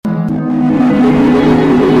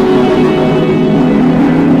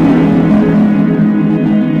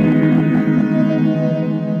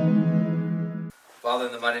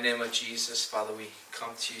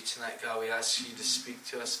God, we ask you to speak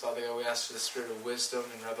to us. Father God, we ask for the spirit of wisdom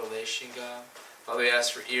and revelation, God. Father, we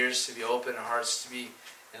ask for ears to be open and hearts to be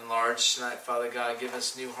enlarged tonight. Father God, give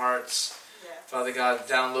us new hearts. Yes. Father God,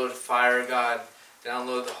 download fire, God.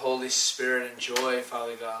 Download the Holy Spirit and joy,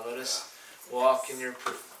 Father God. Let us walk in your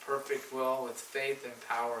perfect will with faith and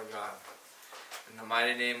power, God. In the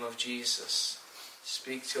mighty name of Jesus,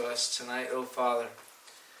 speak to us tonight, O Father.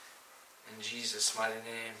 In Jesus' mighty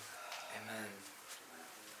name, amen.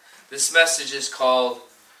 This message is called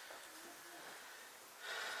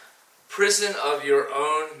Prison of Your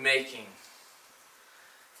Own Making.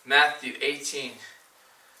 Matthew 18,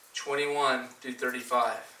 21 through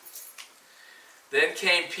 35. Then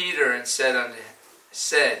came Peter and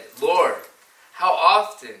said, Lord, how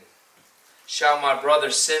often shall my brother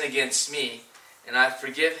sin against me, and I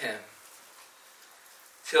forgive him?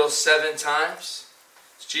 Till 7 times?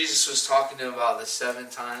 Jesus was talking to him about the 7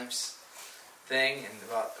 times thing and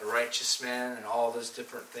about the righteous man and all those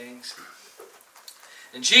different things.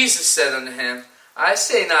 And Jesus said unto him, I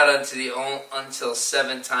say not unto thee until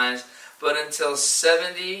 7 times, but until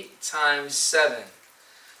 70 times 7.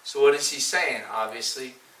 So what is he saying?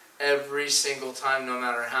 Obviously, every single time, no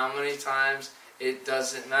matter how many times, it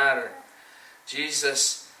doesn't matter.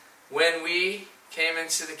 Jesus, when we came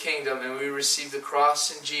into the kingdom and we received the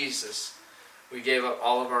cross in Jesus, we gave up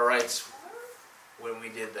all of our rights when we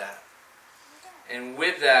did that. And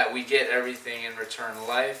with that, we get everything in return,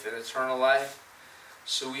 life and eternal life.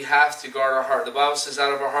 So we have to guard our heart. The Bible says,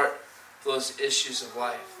 out of our heart flows issues of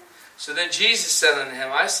life. So then Jesus said unto him,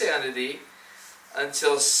 I say unto thee,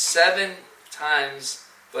 until 7 times,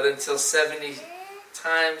 but until 70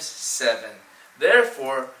 times 7.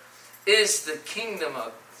 Therefore, is the kingdom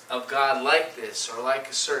of God like this, or like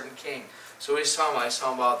a certain king? So he's talking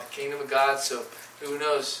about, the kingdom of God. So who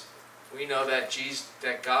knows? We know that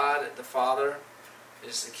that God, the Father,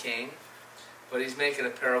 is the king. But he's making a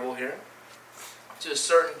parable here to a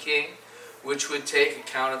certain king, which would take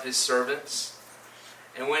account of his servants.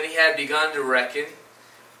 And when he had begun to reckon,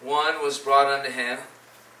 one was brought unto him,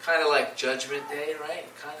 kind of like Judgment Day, right?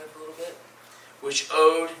 Kind of a little bit. Which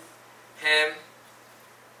owed him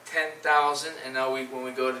 10,000. And now when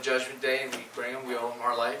we go to Judgment Day and we bring him, we owe him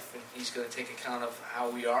our life. And he's going to take account of how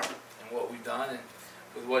we are and what we've done and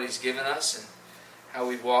with what he's given us and how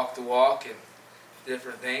we've walked the walk and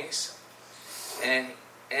different things. And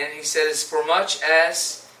he says, for much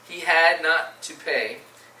as he had not to pay,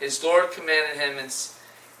 his Lord commanded him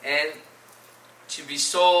and to be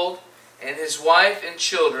sold, and his wife and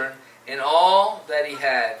children, and all that he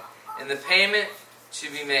had, and the payment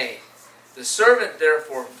to be made. The servant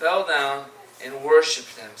therefore fell down and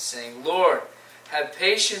worshipped him, saying, Lord, have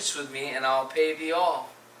patience with me, and I'll pay thee all.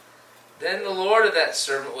 Then the Lord of that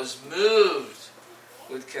servant was moved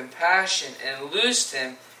with compassion, and loosed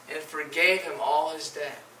him, and forgave him all his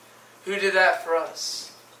debt. Who did that for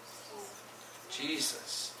us?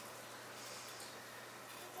 Jesus.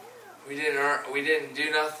 We didn't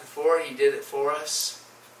do nothing for it. He did it for us.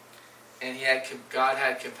 And God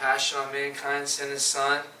had compassion on mankind, sent his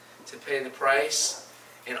Son to pay the price.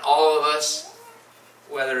 And all of us,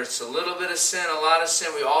 whether it's a little bit of sin, a lot of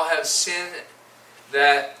sin, we all have sin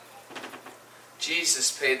that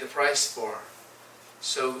Jesus paid the price for.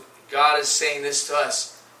 So God is saying this to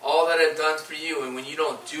us. All that I've done for you, and when you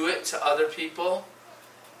don't do it to other people,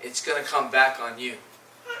 it's going to come back on you.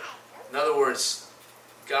 In other words,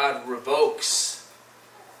 God revokes.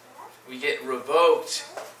 We get revoked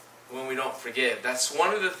when we don't forgive. That's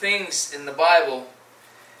one of the things in the Bible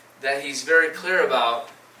that he's very clear about,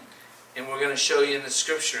 and we're going to show you in the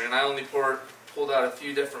Scripture. And I only pulled out a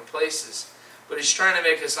few different places. But he's trying to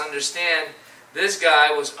make us understand this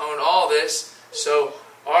guy was owed all this, so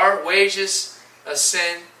our wages of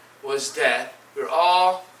sin was death. We're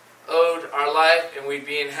all owed our life, and we'd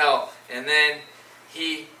be in hell. And then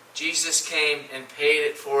Jesus came and paid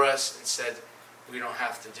it for us and said, we don't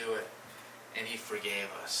have to do it. And he forgave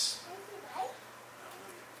us.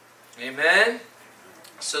 Amen?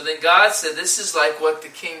 So then God said, this is like what the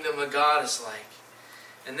kingdom of God is like.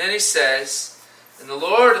 And then he says, and the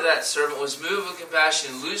Lord of that servant was moved with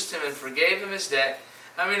compassion, and loosed him and forgave him his debt.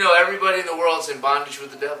 How many know everybody in the world is in bondage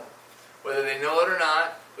with the devil? Whether they know it or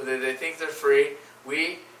not, whether they think they're free,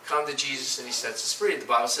 we come to Jesus and he sets us free. The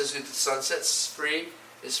Bible says who the Son sets free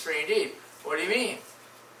is free indeed. What do you mean?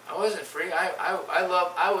 I wasn't free.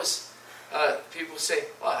 People say,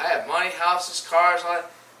 well, I have money, houses, cars, all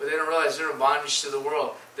that, but they don't realize they're in bondage to the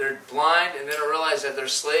world. They're blind and they don't realize that they're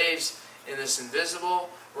slaves in this invisible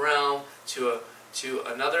realm to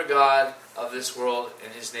another god of this world,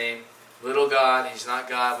 and his name, little god. He's not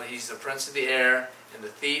God, but he's the prince of the air and the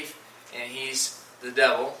thief, and he's the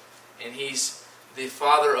devil. and He's the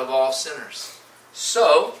Father of all sinners.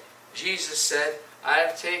 So, Jesus said,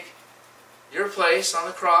 I take your place on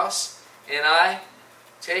the cross, and I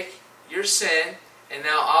take your sin, and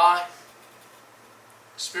now I,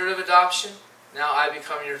 Spirit of adoption, now I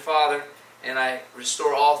become your Father, and I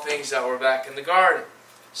restore all things that were back in the garden.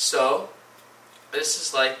 So, this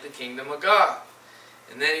is like the kingdom of God.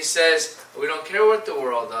 And then He says, we don't care what the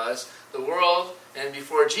world does. The world, and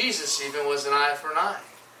before Jesus even, was an eye for an eye.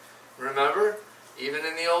 Remember? Even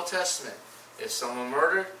in the Old Testament. If someone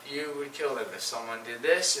murdered, you would kill them. If someone did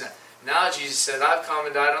this, now Jesus said, I've come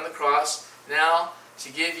and died on the cross, now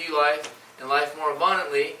to give you life, and life more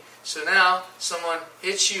abundantly. So now, someone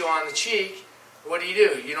hits you on the cheek, what do?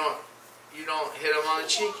 You don't hit them on the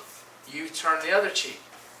cheek. You turn the other cheek.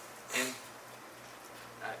 And,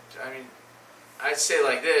 I'd say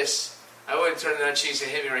like this. I wouldn't turn the other cheek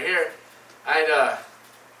and hit me right here.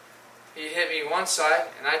 He'd hit me one side,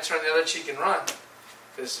 and I'd turn the other cheek and run.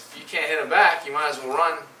 Because if you can't hit him back, you might as well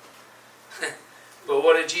run. But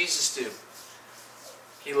what did Jesus do?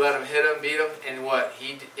 He let him hit him, beat him, and what?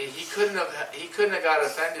 He couldn't have got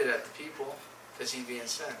offended at the people because he'd be in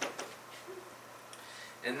sin.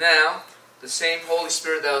 And now, the same Holy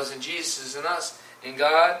Spirit that was in Jesus is in us, and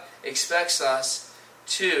God expects us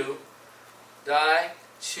to die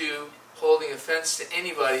to holding offense to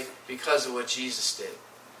anybody because of what Jesus did.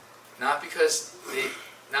 Not because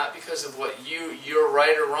of what you're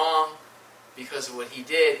right or wrong, because of what He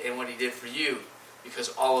did and what He did for you, because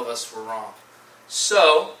all of us were wrong.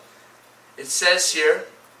 So, it says here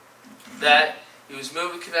that He was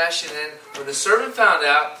moved with compassion, and when the servant found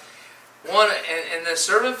out,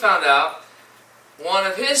 one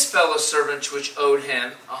of his fellow servants which owed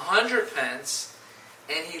him 100 pence,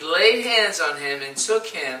 and he laid hands on him and took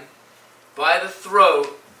him by the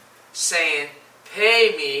throat, saying,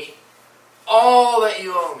 Pay me all that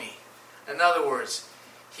you owe me. In other words,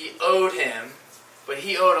 he owed him, but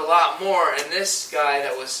he owed a lot more, and this guy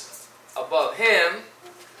that was above him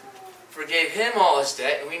forgave him all his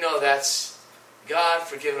debt, and we know that's God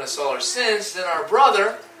forgiving us all our sins. Then our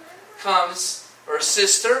brother comes, or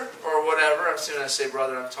sister, or whatever. I'm soon when I say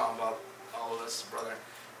brother, I'm talking about all of us, brother,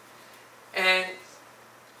 and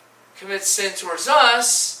commits sin towards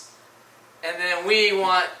us, and then we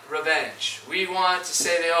want revenge. We want to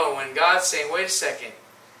say they owe. When God's saying, wait a second,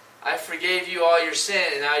 I forgave you all your sin,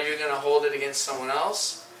 and now you're going to hold it against someone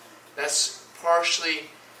else? That's partially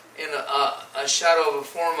in a shadow of a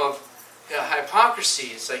form of hypocrisy.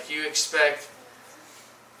 It's like you expect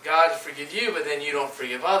God to forgive you, but then you don't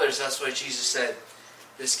forgive others. That's why Jesus said,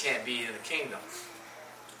 this can't be in the kingdom.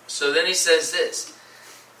 So then He says this.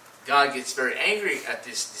 God gets very angry at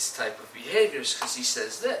this type of behaviors because He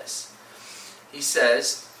says this. He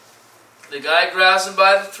says, the guy grabs him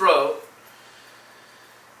by the throat,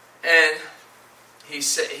 and he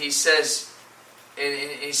says,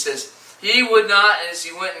 he would not, as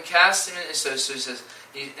he went and cast him in. And so he says,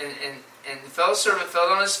 and the fellow servant fell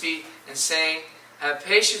on his feet and saying, have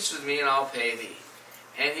patience with me and I'll pay thee.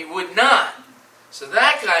 And he would not. So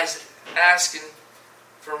that guy's asking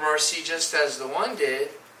for mercy just as the one did,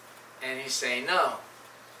 and he's saying no.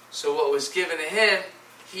 So what was given to him,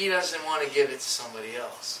 he doesn't want to give it to somebody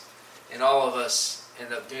else. And all of us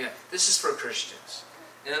end up doing that. This is for Christians.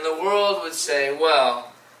 And then the world would say,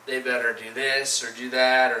 well, they better do this or do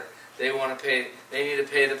that, or they need to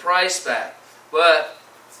pay the price back. But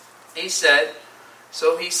he said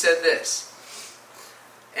this.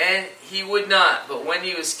 And he would not, but when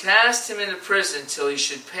he was cast him into prison till he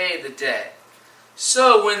should pay the debt.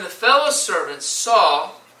 So when the fellow servants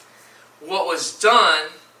saw what was done,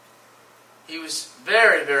 he was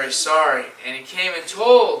very, very sorry. And he came and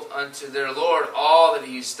told unto their Lord all that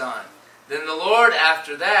he has done. Then the Lord,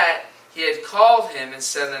 after that, he had called him and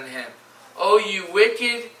said unto him, O you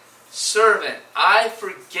wicked servant, I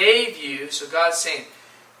forgave you. So God's saying,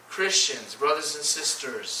 Christians, brothers and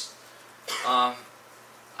sisters,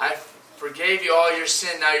 I forgave you all your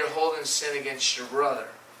sin. Now you're holding sin against your brother.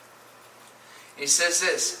 He says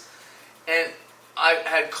this, and I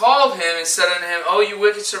had called him and said unto him, O you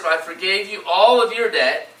wicked servant, I forgave you all of your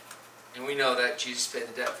debt. And we know that Jesus paid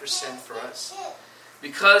the debt for sin for us.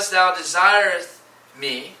 Because thou desirest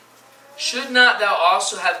me, should not thou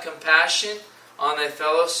also have compassion on thy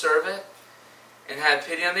fellow servant, and have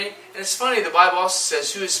pity on me? And it's funny, the Bible also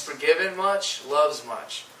says, who is forgiven much, loves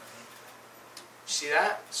much. See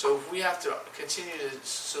that? So we have to continue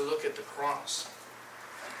to look at the cross.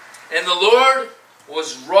 And the Lord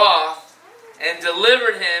was wroth and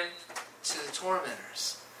delivered him to the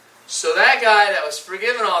tormentors. So that guy that was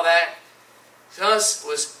forgiven all that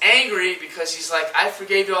was angry because he's like, I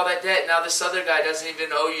forgave you all that debt. Now this other guy doesn't even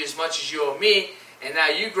owe you as much as you owe me. And now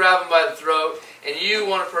you grab him by the throat, and you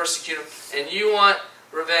want to persecute him, and you want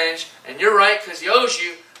revenge, and you're right because he owes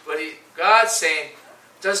you. But God's saying,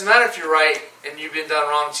 it doesn't matter if you're right and you've been done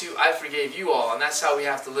wrong too. I forgave you all. And that's how we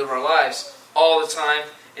have to live our lives all the time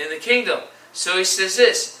in the kingdom. So he says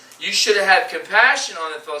this, you should have had compassion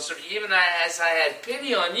on the fellow servant, even as I had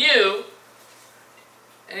pity on you.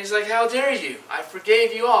 And he's like, how dare you? I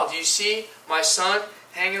forgave you all. Do you see my son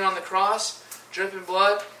hanging on the cross, dripping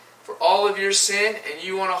blood for all of your sin, and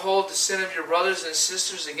you want to hold the sin of your brothers and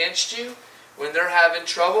sisters against you when they're having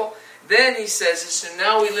trouble? Then he says, so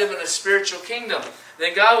now we live in a spiritual kingdom.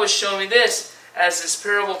 Then God was showing me this as this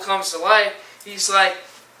parable comes to life. He's like,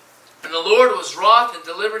 and the Lord was wroth and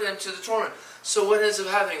delivered him to the torment. So what ends up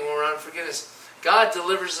happening when we're unforgiveness? God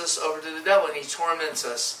delivers us over to the devil and he torments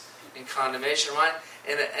us in condemnation, right?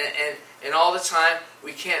 And all the time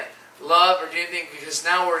we can't love or do anything because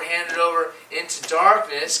now we're handed over into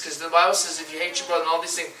darkness, because the Bible says if you hate your brother and all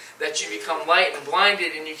these things that you become light and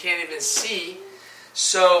blinded and you can't even see.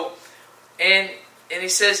 So, and he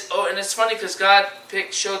says, oh, and it's funny because God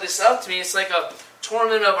showed this up to me. It's like a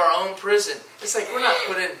torment of our own prison. It's like we're not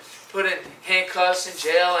put in handcuffs in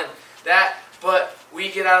jail and that, but we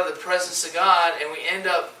get out of the presence of God and we end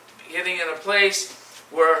up getting in a place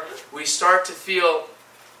where we start to feel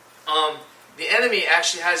the enemy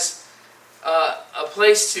actually has a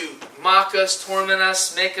place to mock us, torment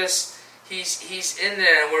us, make us. He's in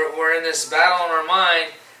there, and we're in this battle in our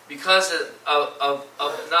mind because of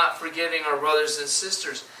not forgiving our brothers and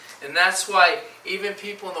sisters. And that's why even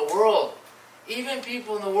people in the world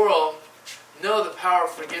know the power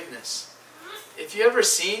of forgiveness. If you ever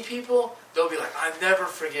seen people, they'll be like, I've never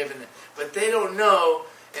forgiven them. But they don't know,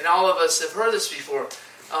 and all of us have heard this before,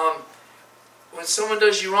 when someone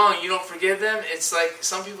does you wrong, you don't forgive them. It's like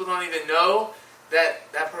some people don't even know that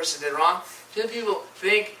that person did wrong. Some people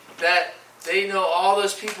think that they know, all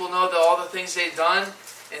those people know all the things they've done,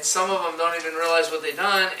 and some of them don't even realize what they've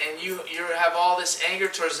done, and you have all this anger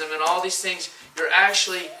towards them and all these things. You're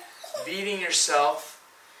actually beating yourself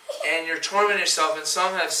and you're tormenting yourself. And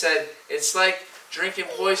some have said it's like drinking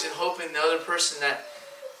poison, hoping the other person that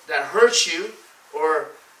hurt you or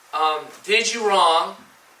did you wrong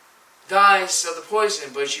dies of the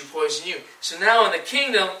poison, but you poison you. So now in the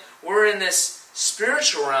kingdom, we're in this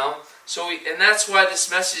spiritual realm. And that's why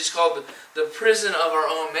this message is called the prison of our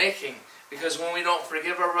own making. Because when we don't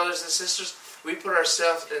forgive our brothers and sisters, we put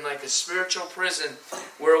ourselves in like a spiritual prison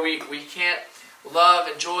where we can't love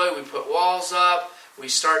and joy. We put walls up. We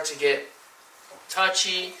start to get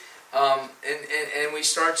touchy. And we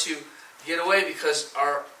start to get away because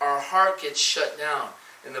our heart gets shut down.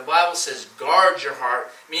 And the Bible says, guard your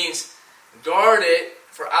heart. Means guard it,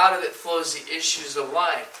 for out of it flows the issues of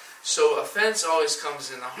life. So offense always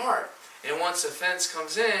comes in the heart. And once offense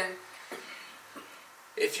comes in,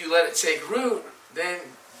 if you let it take root, then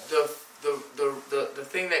the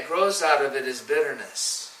thing that grows out of it is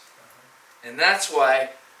bitterness. And that's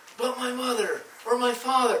why, but my mother, or my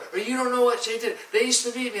father, or you don't know what they did. They used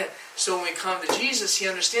to beat me. So when we come to Jesus, he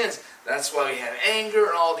understands. That's why we have anger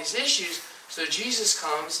and all these issues. So Jesus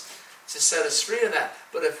comes to set us free of that.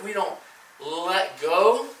 But if we don't let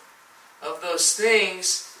go of those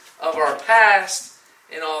things of our past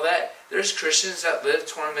and all that, there's Christians that live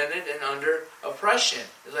tormented and under oppression.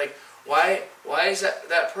 It's like, why is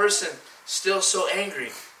that person still so angry?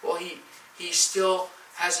 Well, he still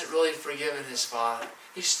hasn't really forgiven his father.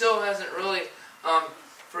 He still hasn't really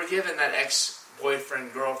forgiven that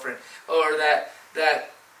ex-boyfriend, girlfriend, or that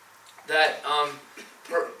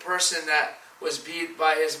person that was beat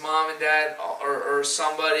by his mom and dad or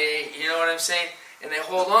somebody, you know what I'm saying? And they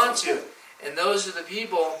hold on to it. And those are the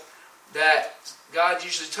people that God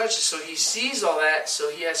usually touches. So he sees all that,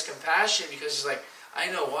 so he has compassion because he's like,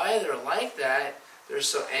 I know why they're like that. They're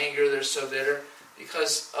so angry, they're so bitter,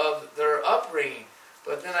 because of their upbringing.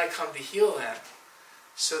 But then I come to heal them.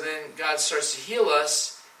 So then God starts to heal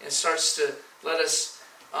us and starts to let us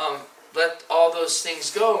let all those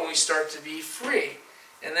things go, and we start to be free.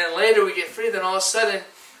 And then later we get free, then all of a sudden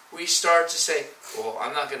we start to say, well,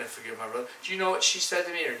 I'm not going to forgive my brother. Do you know what she said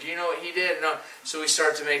to me? Or do you know what he did? No. So we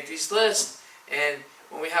start to make these lists. And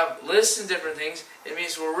when we have lists and different things, it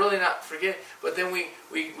means we're really not forgetting. But then we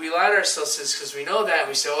lie to ourselves because we know that. And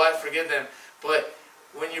we say, oh, I forgive them. But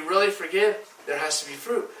when you really forgive, there has to be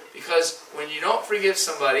fruit. Because when you don't forgive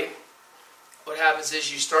somebody, what happens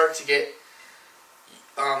is you start to get,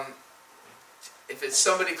 if it's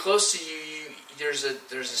somebody close to you, there's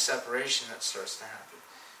a separation that starts to happen.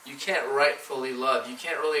 You can't rightfully love. You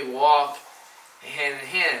can't really walk hand in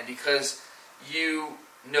hand because you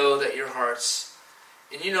know that your heart's...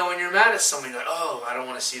 And you know, when you're mad at somebody, you're like, oh, I don't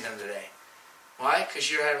want to see them today. Why?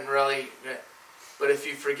 Because you haven't really... But if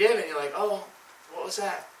you forgive and you're like, oh, what was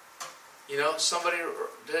that? You know, somebody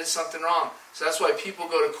did something wrong. So that's why people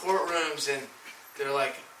go to courtrooms and they're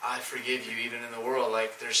like, I forgive you, even in the world.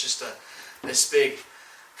 Like, there's just this big...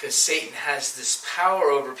 Because Satan has this power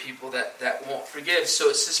over people that won't forgive. So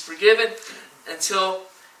it says forgiven until...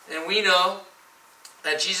 And we know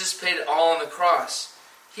that Jesus paid it all on the cross.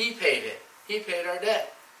 He paid it. He paid our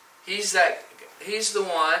debt. He's the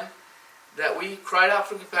one that we cried out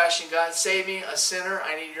for compassion. God, save me, a sinner.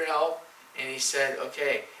 I need your help. And he said,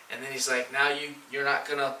 okay. And then he's like, now you're not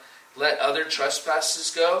going to let other trespasses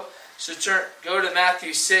go. So go to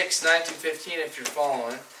Matthew 6, 9 to 15 if you're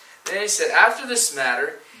following. Then he said, after this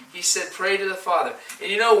matter, he said, pray to the Father.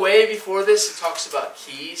 And you know, way before this, it talks about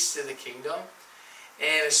keys to the kingdom.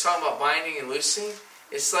 And it's talking about binding and loosing.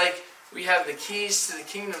 It's like we have the keys to the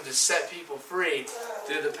kingdom to set people free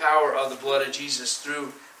through the power of the blood of Jesus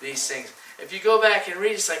through these things. If you go back and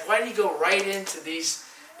read, it's like, why do you go right into these?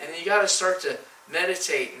 And you got to start to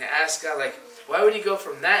meditate and ask God, like, why would he go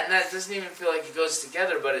from that and that? It doesn't even feel like it goes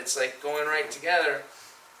together, but it's like going right together.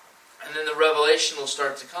 And then the revelation will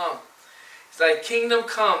start to come. Thy kingdom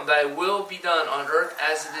come, thy will be done on earth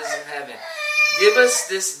as it is in heaven. Give us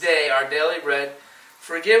this day our daily bread.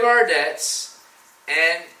 Forgive our debts,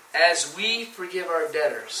 and as we forgive our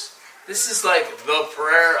debtors. This is like the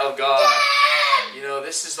prayer of God. You know,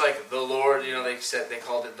 this is like the Lord. You know, they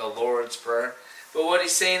called it the Lord's Prayer. But what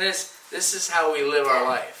he's saying is, this is how we live our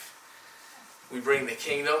life. We bring the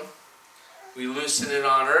kingdom. We loosen it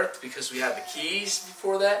on earth because we have the keys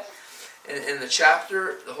before that. In the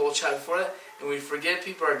chapter, the whole chapter before that, and we forgive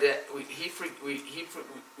people our debt. We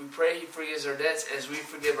pray he forgives our debts as we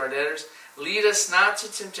forgive our debtors. Lead us not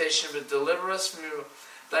to temptation, but deliver us from evil.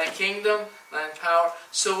 Thy kingdom, thine power.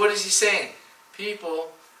 So what is he saying?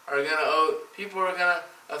 People are gonna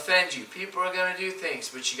offend you. People are gonna do things,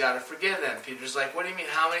 but you got to forgive them. Peter's like, what do you mean?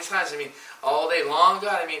 How many times? I mean, all day long,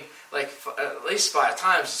 God. I mean, like at least 5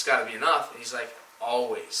 times. It's got to be enough. And he's like,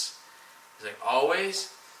 always. He's like,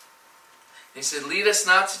 always. He said, lead us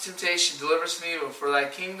not to temptation, deliver us from evil, for thy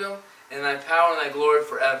kingdom and thy power and thy glory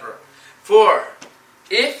forever. For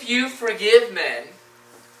if you forgive men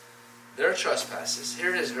their trespasses,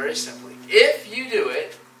 here it is very simply, if you do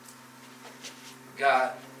it,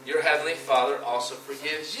 God, your heavenly Father also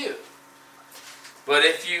forgives you. But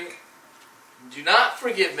if you do not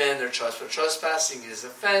forgive men their trespasses, trespassing is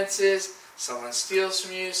offenses, someone steals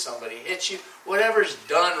from you, somebody hits you, whatever's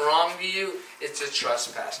done wrong to you, it's a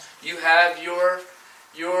trespass. You have your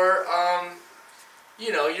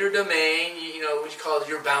domain, what you call it,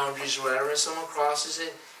 your boundaries or whatever, and someone crosses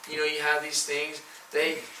it, you have these things,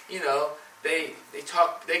 they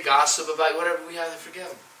talk, they gossip about whatever, we have to forgive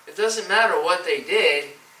them. It doesn't matter what they did,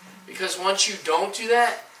 because once you don't do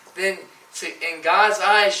that, then in God's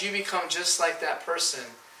eyes, you become just like that person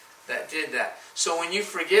that did that. So when you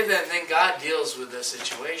forgive them, then God deals with the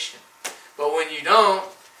situation. But when you don't,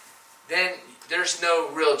 then there's no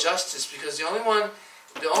real justice, because the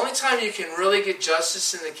only time you can really get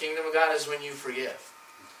justice in the kingdom of God is when you forgive.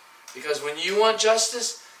 Because when you want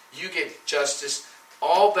justice, you get justice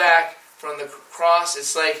all back from the cross.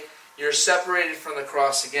 It's like you're separated from the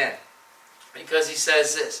cross again. Because he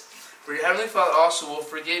says this, for your heavenly Father also will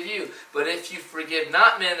forgive you. But if you forgive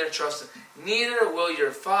not men their trespasses, neither will your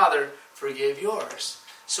Father forgive yours.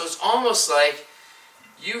 So it's almost like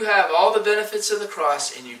you have all the benefits of the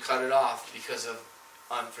cross and you cut it off because of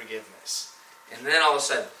unforgiveness. And then all of a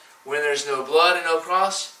sudden, when there's no blood and no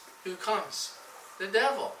cross, who comes? The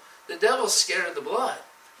devil. The devil's scared of the blood.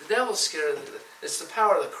 The devil's scared of it's the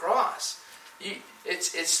power of the cross.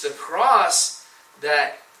 It's the cross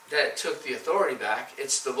that took the authority back.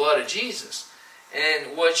 It's the blood of Jesus.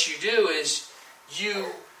 And what you do is you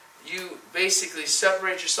basically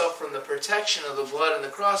separate yourself from the protection of the blood and the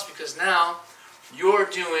cross, because now you're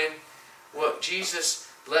doing what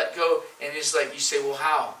Jesus let go. And it's like, you say, well,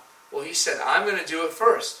 how? Well, he said, I'm going to do it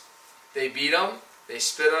first. They beat him. They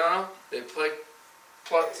spit on him. They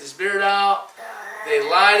plucked his beard out. They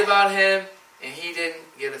lied about him. And he didn't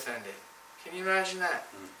get offended. Can you imagine that?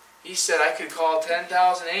 He said, I could call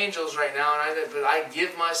 10,000 angels right now, but I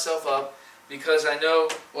give myself up because I know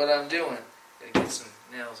what I'm doing. Gotta get some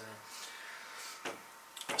nails in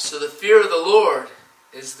it. So the fear of the Lord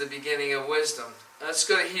is the beginning of wisdom. Now let's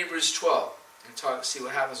go to Hebrews 12 and see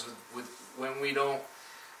what happens with when we don't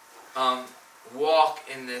walk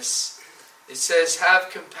in this. It says,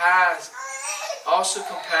 have also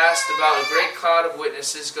compassed about a great cloud of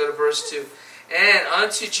witnesses. Go to verse 2. And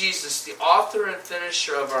unto Jesus, the author and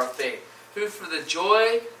finisher of our faith, who for the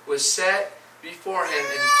joy was set before him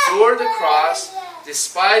endured the cross,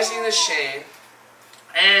 despising the shame,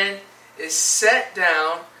 and is set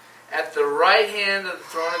down at the right hand of the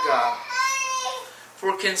throne of God.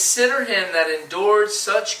 For consider him that endured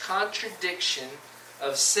such contradiction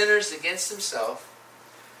of sinners against himself,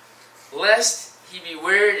 lest he be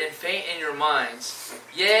wearied and faint in your minds.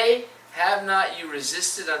 Yea, have not you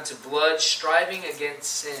resisted unto blood, striving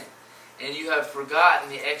against sin? And you have forgotten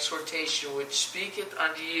the exhortation which speaketh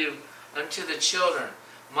unto you, unto the children.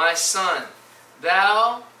 My son,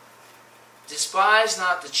 thou despise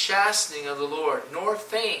not the chastening of the Lord, nor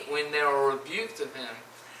faint when they are rebuked of him.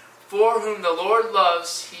 For whom the Lord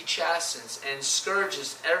loves, he chastens, and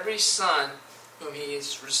scourges every son whom he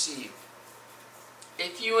has received.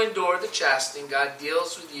 If you endure the chastening, God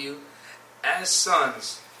deals with you as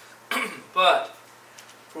sons. But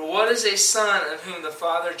for what is a son of whom the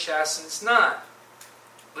Father chastens not?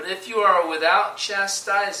 But if you are without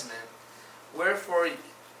chastisement, wherefore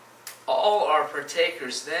all are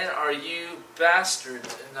partakers, then are you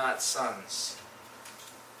bastards and not sons.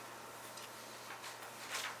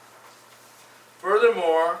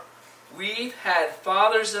 Furthermore, we had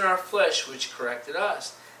fathers in our flesh which corrected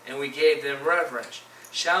us, and we gave them reverence.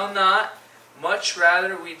 Shall not much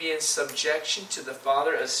rather we be in subjection to the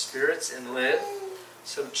Father of spirits and live?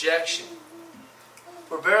 Subjection.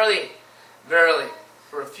 For verily, verily,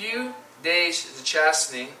 for a few days the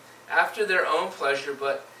chastening, after their own pleasure,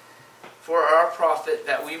 but for our profit,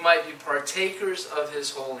 that we might be partakers of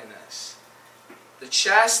his holiness. The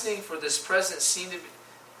chastening for this present seemeth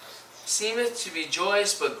to be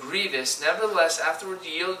joyous but grievous. Nevertheless, afterward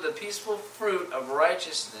yield the peaceful fruit of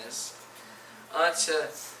righteousness unto...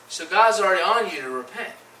 So God's already on you to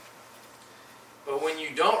repent. But when you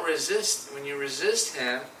don't resist, when you resist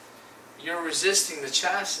him, you're resisting the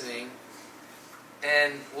chastening.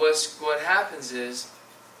 And what happens is,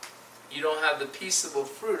 you don't have the peaceable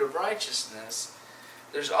fruit of righteousness.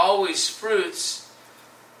 There's always fruits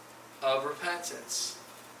of repentance.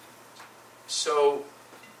 So,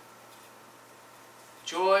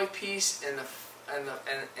 joy, peace, and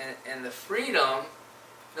the freedom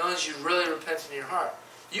knows you really repent in your heart.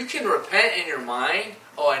 You can repent in your mind.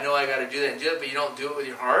 Oh, I know I got to do that and do it, but you don't do it with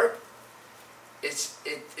your heart.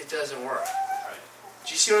 It doesn't work.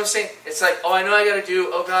 Do you see what I'm saying? It's like, oh, I know I got to do.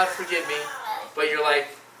 Oh, God, forgive me. But you're like,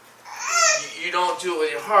 you don't do it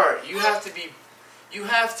with your heart. You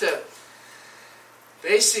have to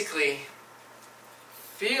basically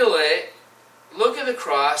feel it. Look at the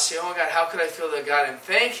cross. Say, oh my God, how could I feel that God? And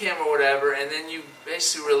thank him or whatever. And then you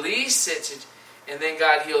basically release it. And then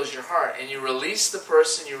God heals your heart. And you release the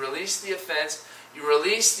person. You release the offense. You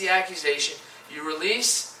release the accusation. You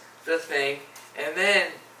release the thing. And then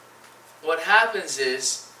what happens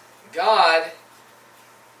is God,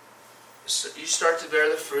 so you start to bear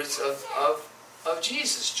the fruits of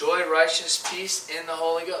Jesus. Joy, righteousness, peace in the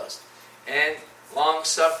Holy Ghost. And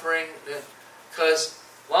long-suffering. Because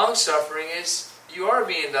long-suffering is you are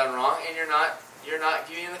being done wrong and you're not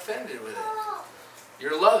getting offended with it.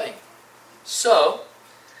 You're loving. So,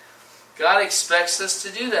 God expects us to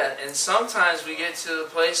do that. And sometimes we get to the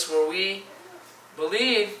place where we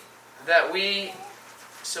believe that we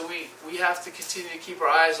have to continue to keep our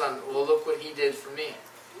eyes on, well, look what he did for me.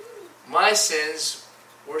 My sins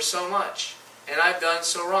were so much. And I've done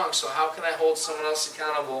so wrong. So how can I hold someone else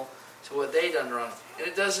accountable to what they done wrong? And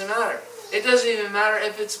it doesn't matter. It doesn't even matter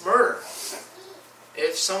if it's murder.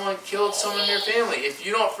 If someone killed someone in your family, if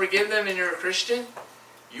you don't forgive them and you're a Christian,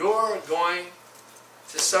 you're going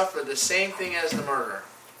to suffer the same thing as the murderer,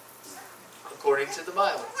 according to the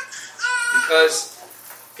Bible. Because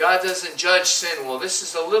God doesn't judge sin. Well, this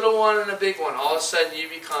is a little one and a big one. All of a sudden you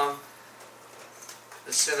become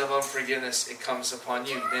the sin of unforgiveness. It comes upon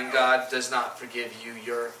you. Then God does not forgive you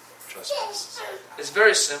your trespasses. It's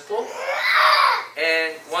very simple.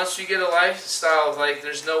 And once we get a lifestyle of like,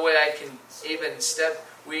 there's no way I can even step.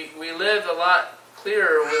 We live a lot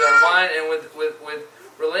clearer with our mind and with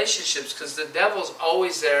relationships, because the devil's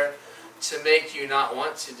always there to make you not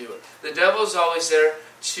want to do it. The devil's always there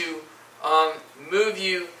to move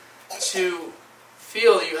you to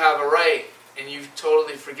feel you have a right, and you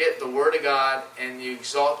totally forget the Word of God, and you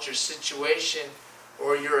exalt your situation,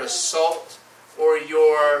 or your assault, or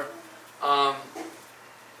your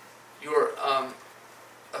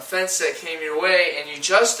offense that came your way, and you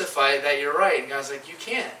justify that you're right. And God's like, you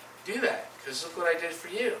can't do that, because look what I did for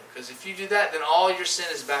you. Because if you do that, then all your sin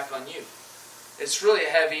is back on you. It's really a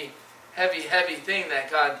heavy, heavy, heavy thing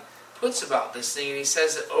that God puts about this thing, and he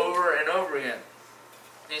says it over and over again.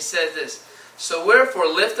 And he says this, so wherefore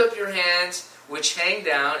lift up your hands which hang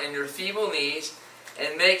down, and your feeble knees,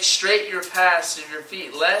 and make straight your paths of your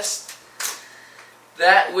feet, lest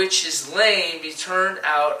that which is lame be turned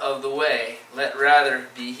out of the way, let rather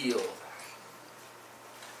be healed.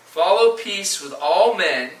 Follow peace with all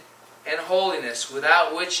men and holiness,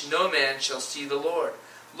 without which no man shall see the Lord.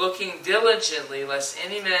 Looking diligently, lest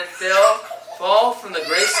any man fall from the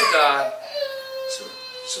grace of God.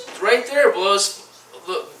 So right there blows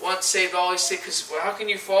once saved, always saved. Because how can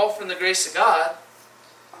you fall from the grace of God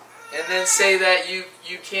and then say that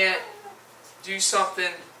you can't do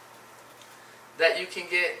something that you can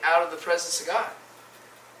get out of the presence of God?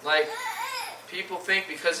 Like, people think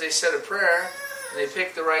because they said a prayer and they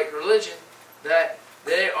pick the right religion that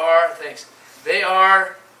they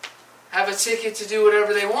have a ticket to do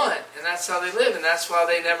whatever they want, and that's how they live, and that's why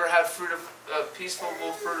they never have peaceful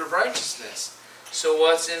fruit of righteousness. So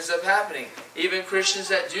what ends up happening? Even Christians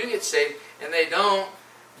that do get saved, and they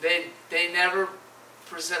never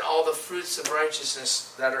present all the fruits of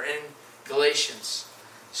righteousness that are in Galatians.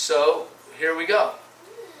 So here we go.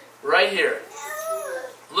 Right here.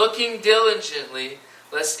 Looking diligently,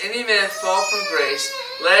 lest any man fall from grace,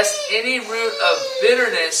 lest any root of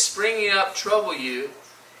bitterness springing up trouble you,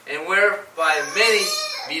 and whereby many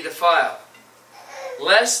be defiled.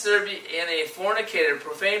 Lest there be in a fornicator,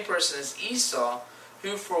 profane person as Esau,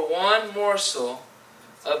 who for one morsel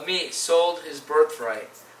of meat sold his birthright.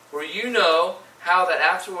 For you know how that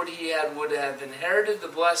afterward he would have inherited the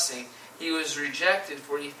blessing, he was rejected,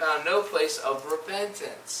 for he found no place of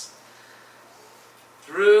repentance.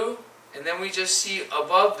 And then we just see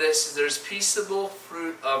above this, there's peaceable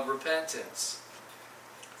fruit of repentance.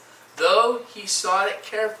 Though he sought it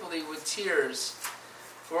carefully with tears.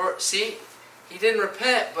 He didn't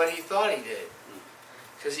repent, but he thought he did.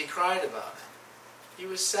 Because he cried about it. He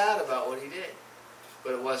was sad about what he did.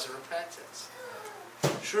 But it wasn't repentance.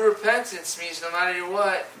 True repentance means no matter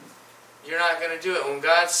what, you're not going to do it. When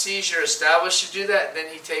God sees you're established to do that, then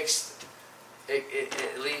He takes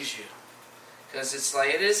it leaves you. Because it's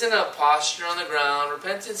like, it isn't a posture on the ground.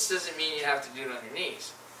 Repentance doesn't mean you have to do it on your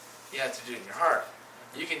knees. You have to do it in your heart.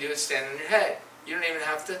 You can do it standing on your head. You don't even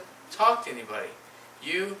have to talk to anybody.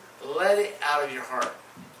 You let it out of your heart.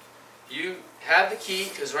 You have the key,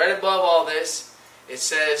 because right above all this, it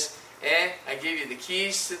says, and I give you the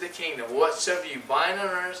keys to the kingdom. Whatsoever you bind on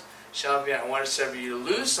earth shall be on, whatsoever you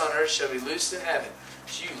loose on earth shall be loosed in heaven.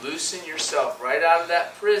 So you loosen yourself right out of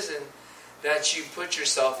that prison that you put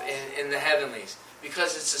yourself in the heavenlies,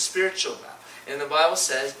 because it's a spiritual battle. And the Bible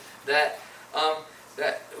says that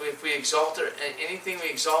that if we exalt anything we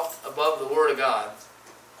exalt above the Word of God,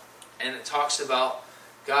 and it talks about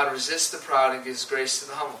God resists the proud and gives grace to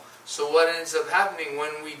the humble. So what ends up happening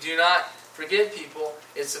when we do not forgive people,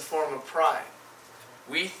 it's a form of pride.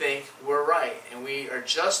 We think we're right and we are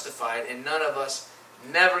justified, and none of us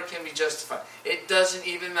never can be justified. It doesn't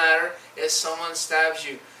even matter if someone stabs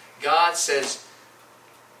you. God says,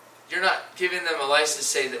 you're not giving them a license to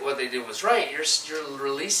say that what they did was right. You're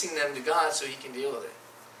releasing them to God so He can deal with it.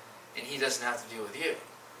 And He doesn't have to deal with you.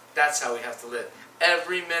 That's how we have to live.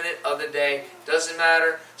 Every minute of the day, doesn't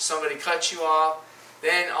matter, somebody cuts you off,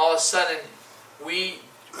 then all of a sudden, we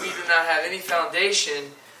do not have any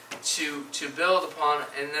foundation to build upon,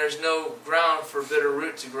 and there's no ground for bitter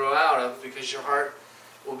root to grow out of, because your heart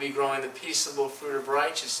will be growing the peaceable fruit of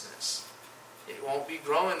righteousness. It won't be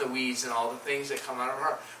growing the weeds and all the things that come out of our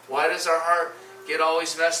heart. Why does our heart get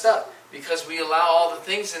always messed up? Because we allow all the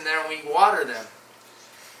things in there and we water them.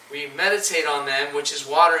 We meditate on them, which is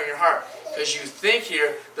watering your heart. Because you think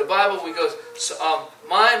here, the Bible, we go,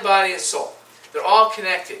 mind, body, and soul. They're all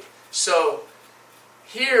connected. So,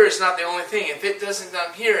 here is not the only thing. If it doesn't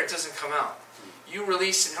come here, it doesn't come out. You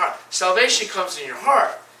release in your heart. Salvation comes in your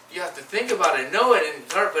heart. You have to think about it, know it in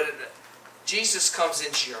your heart, but Jesus comes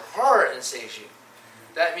into your heart and saves you.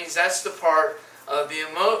 That means that's the part of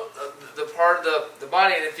the part of the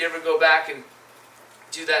body. And if you ever go back and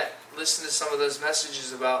do that, listen to some of those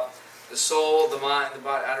messages about the soul, the mind, the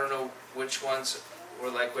body. I don't know which ones were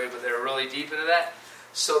like way, but they were really deep into that.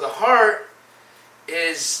 So the heart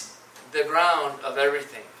is the ground of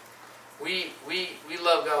everything. We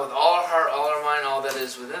love God with all our heart, all our mind, all that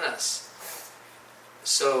is within us.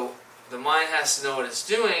 So the mind has to know what it's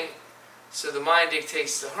doing. So the mind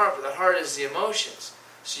dictates the heart, but the heart is the emotions.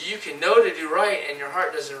 So you can know to do right, and your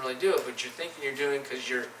heart doesn't really do it, but you're thinking you're doing because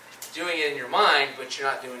you're doing it in your mind, but you're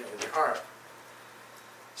not doing it with your heart.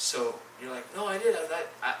 So you're like, no, I did.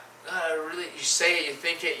 I really. You say it, you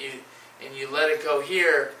think it, and you let it go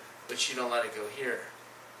here, but you don't let it go here.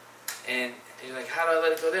 And you're like, how do I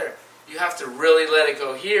let it go there? You have to really let it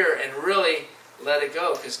go here and really let it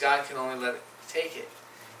go, because God can only take it.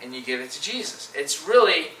 And you give it to Jesus. It's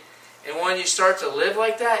really, And when you start to live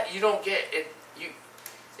like that, you don't get it.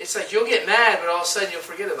 It's like you'll get mad, but all of a sudden you'll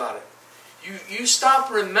forget about it. You stop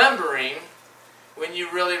remembering when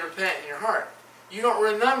you really repent in your heart. You don't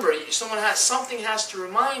remember. Something has to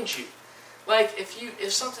remind you. Like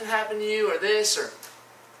if something happened to you, or this,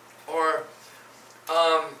 or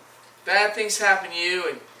bad things happen to you,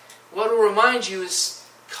 and what will remind you is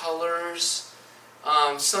colors.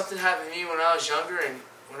 Something happened to me when I was younger, and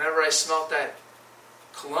whenever I smelt that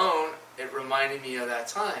cologne, it reminded me of that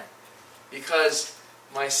time. Because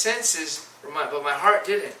my senses but my heart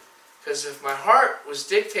didn't. Because if my heart was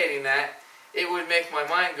dictating that, it would make my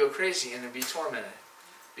mind go crazy and it'd be tormented.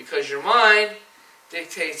 Because your mind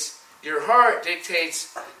dictates, your heart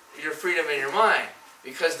dictates your freedom in your mind.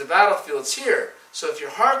 Because the battlefield's here. So if your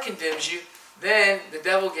heart condemns you, then the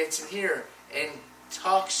devil gets in here and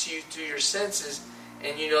talks you through your senses,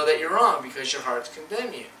 and you know that you're wrong because your heart's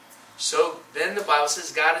condemned you. So then the Bible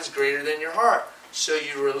says God is greater than your heart. So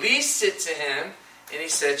you release it to Him, and He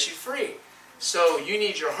sets you free. So you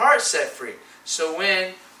need your heart set free. So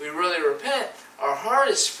when we really repent, our heart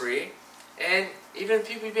is free, and even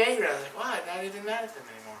people be angry. I'm like, wow, I'm not even mad at them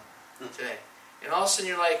anymore today. And all of a sudden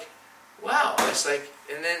you're like, wow. It's like,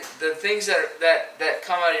 and then the things that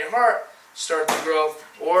come out of your heart start to grow,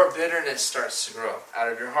 or bitterness starts to grow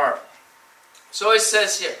out of your heart. So it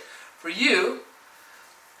says here, for you,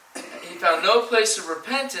 he found no place of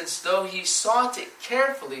repentance, though he sought it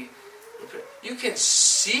carefully. You can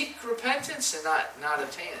seek repentance and not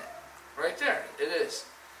obtain it. Right there, it is.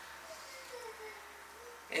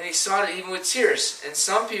 And he sought it even with tears. And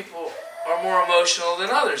some people are more emotional than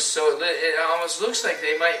others, so it almost looks like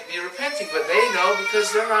they might be repenting, but they know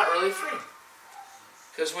because they're not really free.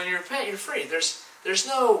 Because when you repent, you're free. There's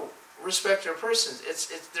no respecter of persons.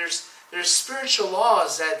 There's spiritual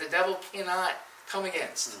laws that the devil cannot come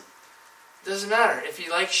against. It doesn't matter if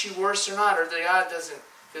he likes you worse or not, or the God doesn't.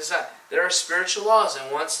 Because there are spiritual laws,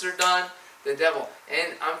 and once they're done, the devil.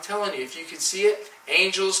 And I'm telling you, if you can see it,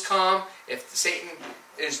 angels come. If Satan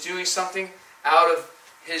is doing something out of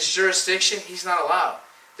his jurisdiction, he's not allowed.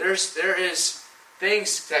 There is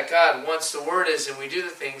things that God wants. The word is, and we do the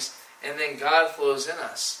things, and then God flows in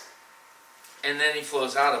us, and then He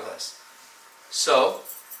flows out of us. So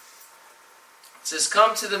it says,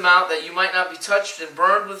 "Come to the mount that you might not be touched and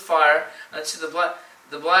burned with fire, unto the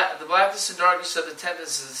blackness and darkness of the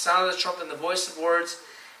tempest, the sound of the trumpet, and the voice of words,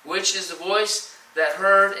 which is the voice that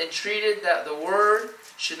heard entreated that the word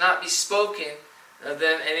should not be spoken of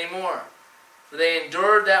them any more. For they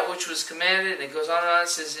endured that which was commanded." And it goes on and on. It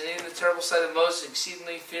says, "And in the terrible sight of Moses,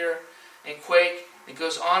 exceedingly fear and quake." It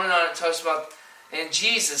goes on and on. It talks about, and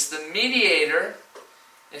Jesus, the mediator.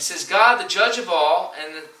 It says, "God, the judge of all,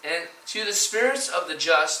 and to the spirits of the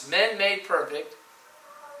just, men made perfect,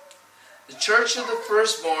 the church of the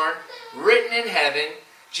firstborn, written in heaven,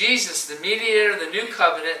 Jesus, the mediator of the new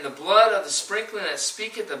covenant, and the blood of the sprinkling that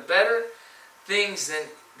speaketh of better things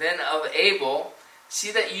than of Abel.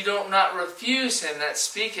 See that you don't not refuse him that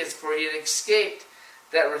speaketh, for he had escaped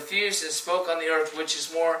that refused and spoke on the earth, which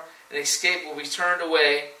is more, and escape will be turned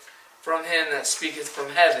away from him that speaketh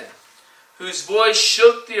from heaven, whose voice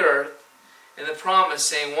shook the earth, and the promise,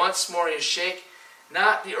 saying, once more he shake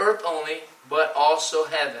not the earth only, but also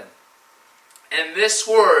heaven. And this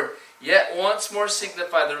word, yet once more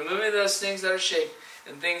signify the removing of those things that are shaken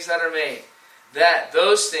and things that are made, that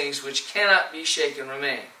those things which cannot be shaken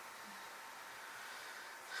remain."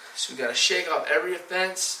 So we've got to shake off every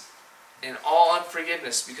offense and all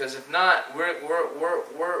unforgiveness, because if not,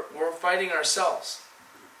 we're fighting ourselves.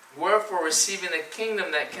 "Wherefore, receiving the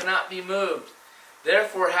kingdom that cannot be moved,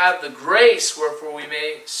 therefore have the grace wherefore we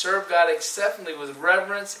may serve God acceptably with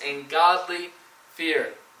reverence and godly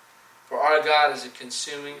fear. For our God is a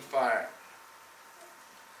consuming fire."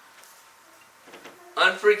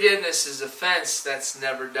 Unforgiveness is offense that's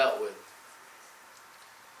never dealt with.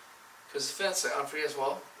 Because offense, like unforgiveness,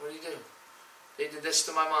 well, what do you do? They did this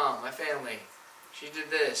to my mom, my family. She did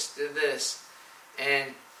this.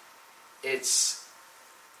 And it's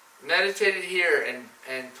meditated here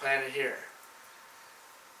and planted here.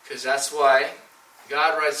 Because that's why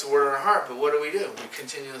God writes the word on our heart. But what do? We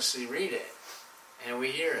continuously read it. And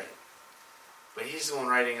we hear it. But He's the one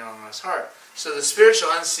writing it on His heart. So the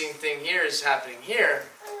spiritual unseen thing here is happening here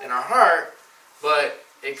in our heart, but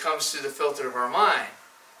it comes through the filter of our mind.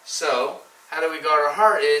 So, how do we guard our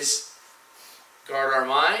heart? Is guard our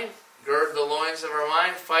mind, gird the loins of our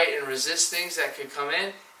mind, fight and resist things that could come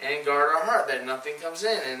in, and guard our heart, that nothing comes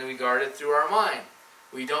in, and we guard it through our mind.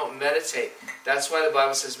 We don't meditate. That's why the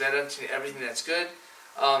Bible says, meditate on everything that's good,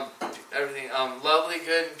 everything lovely,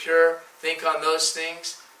 good, and pure. Think on those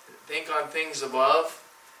things. Think on things above.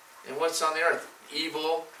 And what's on the earth?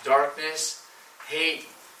 Evil, darkness, hate,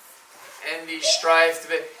 envy,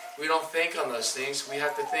 strife. We don't think on those things. We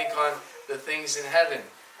have to think on the things in heaven.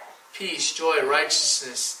 Peace, joy,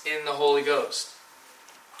 righteousness in the Holy Ghost.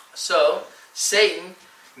 So, Satan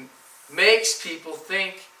makes people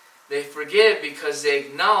think they forgive because they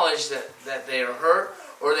acknowledge that they are hurt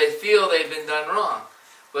or they feel they've been done wrong.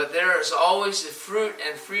 But there is always a fruit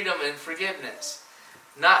and freedom in forgiveness,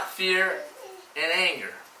 not fear and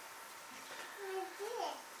anger.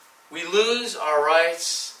 We lose our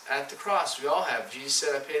rights at the cross. We all have. Jesus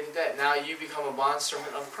said, I paid the debt. Now you become a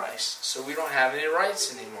bondservant of Christ. So we don't have any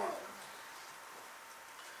rights anymore.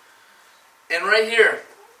 And right here,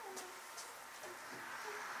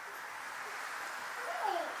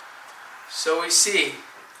 so we see,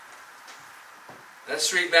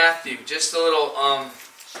 let's read Matthew, just a little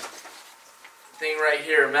thing right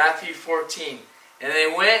here, Matthew 14. And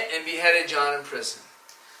they went and beheaded John in prison.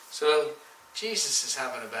 So Jesus is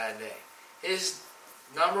having a bad day. His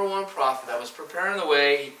number one prophet that was preparing the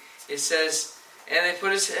way, it says, and they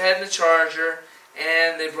put his head in the charger,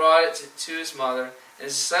 and they brought it to his mother. And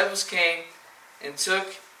his disciples came and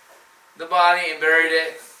took the body and buried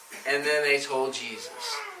it, and then they told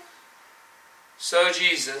Jesus. So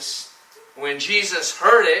Jesus, when Jesus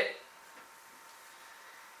heard it,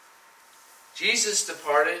 Jesus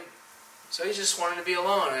departed. So he just wanted to be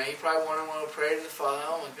alone. And he probably wanted to pray to the Father.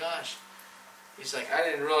 Oh my gosh. He's like, I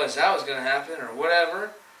didn't realize that was going to happen or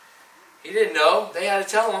whatever. He didn't know. They had to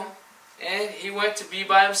tell him. And he went to be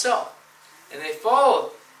by himself. And they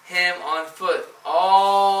followed him on foot,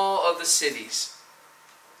 all of the cities.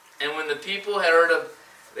 And when the people had heard of,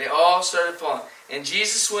 they all started following. And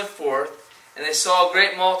Jesus went forth, and they saw a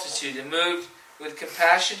great multitude, and moved with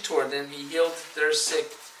compassion toward them. He healed their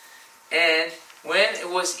sick. And when it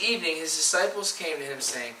was evening, his disciples came to him,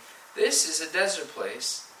 saying, This is a desert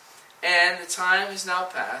place, and the time is now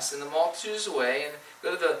past, and the multitude is away.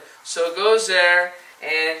 And so it goes there,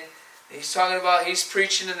 and he's talking about, he's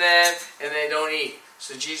preaching to them, and they don't eat.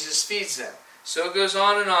 So Jesus feeds them. So it goes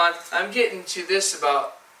on and on. I'm getting to this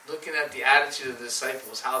about looking at the attitude of the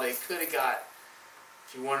disciples, how they could have got,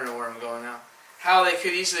 if you want to know where I'm going now, how they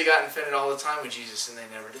could easily got offended all the time with Jesus, and they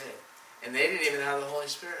never did. And they didn't even have the Holy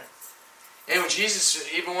Spirit. And when Jesus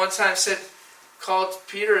even one time called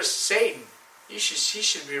Peter Satan, he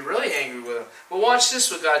should be really angry with him. But watch this,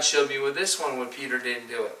 what God showed me with this one when Peter didn't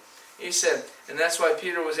do it. He said, and that's why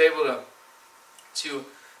Peter was able to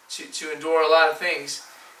endure a lot of things.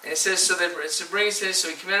 And it says, so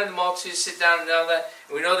he commanded the multitude to sit down and all that.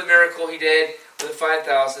 And we know the miracle he did with the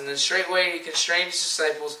 5,000. And straightway he constrained his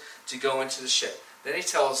disciples to go into the ship. Then he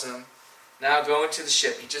tells them, now go into the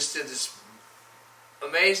ship. He just did this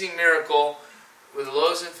amazing miracle with the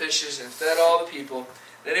loaves and fishes and fed all the people.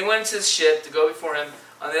 Then he went into the ship to go before him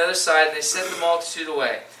on the other side, and they sent the multitude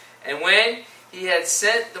away. And when he had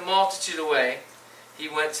sent the multitude away, he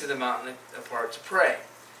went to the mountain apart to pray.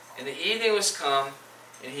 And the evening was come,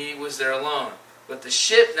 and he was there alone. But the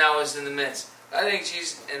ship now was in the midst. I think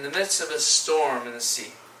Jesus in the midst of a storm in the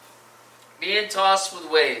sea, being tossed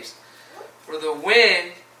with waves, for the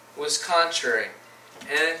wind was contrary.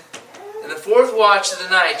 And in the fourth watch of the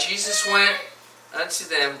night, Jesus went unto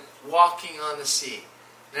them, walking on the sea.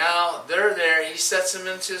 Now, they're there. He sets them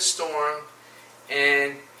into a storm.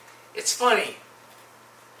 And it's funny.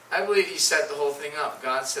 I believe he set the whole thing up.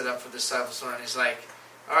 God set up for the disciples. And he's like,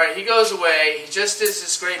 all right, he goes away. He just does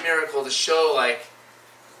this great miracle to show like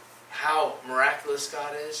how miraculous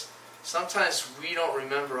God is. Sometimes we don't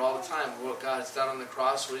remember all the time what God's done on the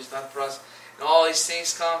cross, what he's done for us. And all these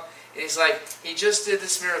things come. And he's like, he just did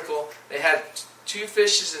this miracle. They had 2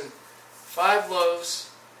 fishes and 5 loaves.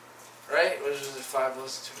 Right? What was it? 5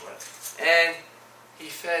 loaves and 2 loaves. And he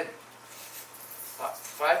fed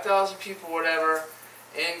 5,000 people, whatever,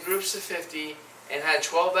 in groups of 50, and had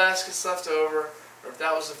 12 baskets left over. Or if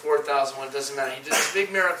that was the 4,000 one, it doesn't matter. He did this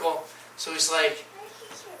big miracle. So he's like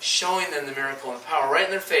showing them the miracle and the power right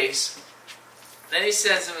in their face. Then he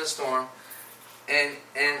sends them in a storm. And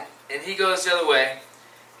he goes the other way.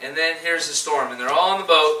 And then here's the storm. And they're all on the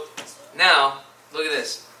boat. Now, look at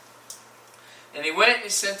this. And he went and he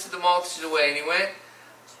sent to the multitude away. And he went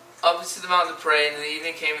up into the mountain to pray. And in the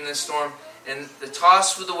evening came in the storm. And the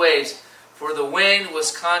tossed with the waves. For the wind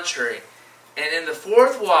was contrary. And in the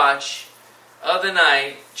fourth watch of the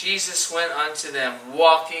night, Jesus went unto them,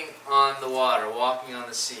 walking on the water, walking on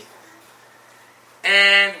the sea.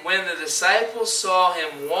 And when the disciples saw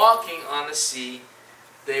him walking on the sea,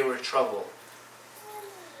 they were troubled,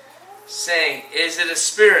 saying, Is it a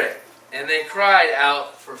spirit? And they cried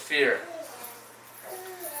out for fear.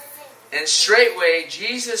 And straightway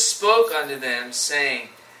Jesus spoke unto them, saying,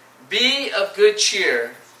 be of good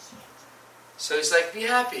cheer. So he's like, be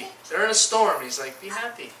happy. They're in a storm. He's like, be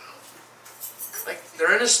happy. Like,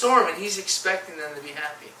 they're in a storm and he's expecting them to be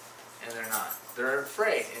happy. And they're not. They're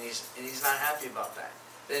afraid and he's not happy about that.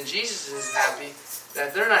 Then Jesus isn't happy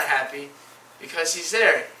that they're not happy because he's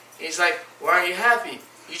there. He's like, why aren't you happy?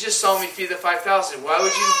 You just saw me feed the 5,000. Why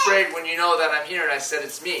would you be afraid when you know that I'm here and I said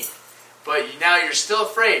it's me? But now you're still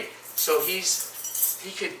afraid. So he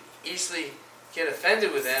could easily get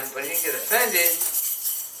offended with them, but he didn't get offended.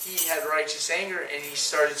 He had righteous anger and he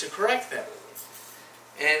started to correct them.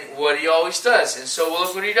 And what he always does. And so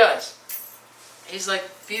look what he does. He's like,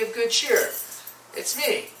 be of good cheer. It's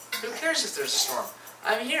me. Who cares if there's a storm?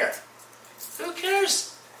 I'm here. Who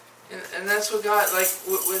cares? And that's what God, like,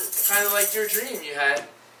 with kind of like your dream you had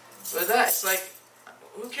with that. It's like,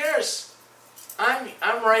 who cares?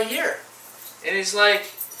 I'm right here. And he's like,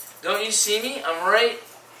 don't you see me? I'm right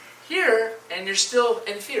here, and you're still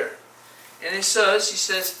in fear. And he says,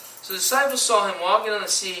 so the disciples saw him walking on the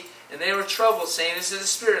sea, and they were troubled, saying, this is the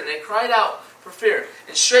Spirit. And they cried out for fear.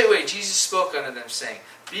 And straightway Jesus spoke unto them, saying,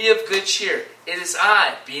 be of good cheer. It is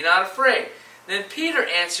I. Be not afraid. Then Peter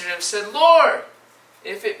answered him and said, Lord,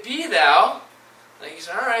 if it be thou, like he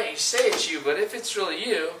said, all right, you say it's you, but if it's really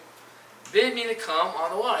you, bid me to come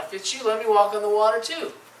on the water. If it's you, let me walk on the water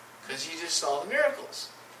too. Because he just saw the miracles.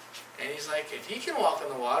 And he's like, if he can walk on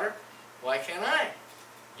the water, why can't I?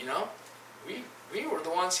 You know, we were the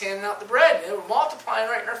ones handing out the bread, and they were multiplying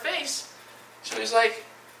right in our face. So he's like,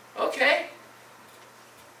 okay,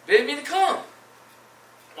 bid me to come.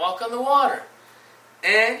 Walk on the water.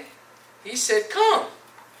 And he said, come.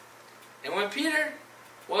 And when Peter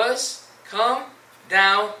was come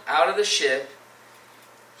down out of the ship,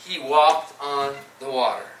 he walked on the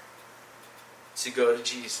water to go to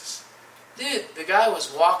Jesus. Dude, the guy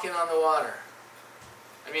was walking on the water.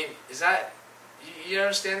 I mean, is that, you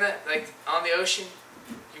understand that? Like, on the ocean,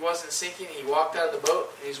 he wasn't sinking, he walked out of the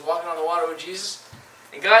boat, and he's walking on the water with Jesus.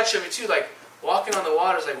 And God showed me too, like, walking on the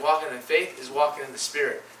water is like walking in faith, is walking in the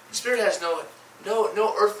Spirit. The Spirit has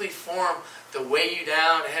no earthly form to weigh you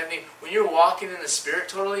down. When you're walking in the Spirit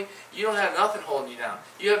totally, you don't have nothing holding you down.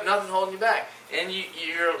 You have nothing holding you back. And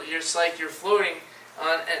you're it's like you're floating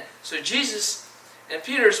on. And so Jesus and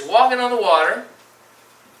Peter's walking on the water,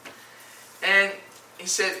 and he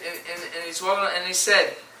said, and he's walking on, and he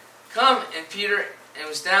said, come. And Peter, and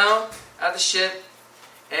was down out of the ship,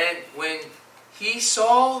 and when he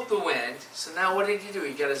saw the wind, so now what did he do?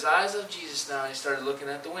 He got his eyes on Jesus now, and he started looking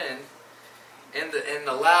at the wind, and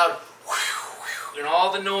the loud whew, and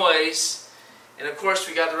all the noise, and of course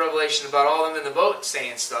we got the revelation about all of them in the boat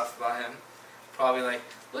saying stuff about him, probably like,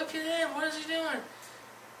 look at him, what is he doing?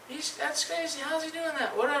 That's crazy, how's he doing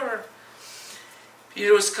that? Whatever.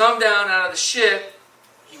 Peter was come down out of the ship,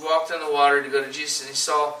 he walked on the water to go to Jesus, and he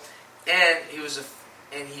saw, and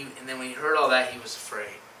then when he heard all that, he was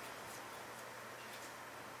afraid.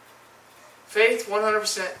 Faith,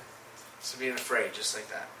 100%, is being afraid, just like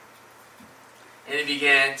that. And he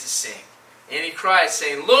began to sing. And he cried,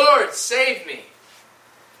 saying, Lord, save me.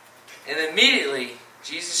 And immediately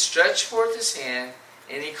Jesus stretched forth his hand,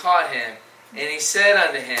 and he caught him. And he said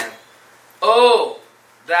unto him, O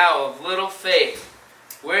thou of little faith,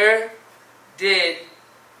 where did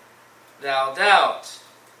thou doubt?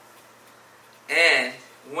 And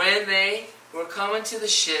when they were coming to the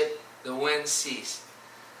ship, the wind ceased.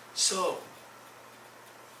 So,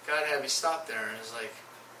 God had me stop there, and it was like,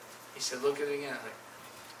 he said, look at it again. Like,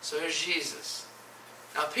 so here's Jesus.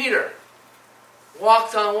 Now Peter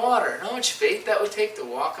walked on water. You know how much faith that would take to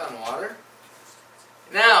walk on water?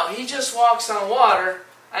 Now, he just walks on water,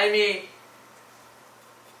 and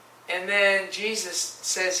then Jesus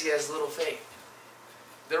says he has little faith.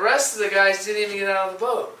 The rest of the guys didn't even get out of the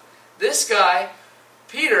boat. This guy,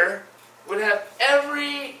 Peter, would have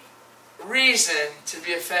every reason to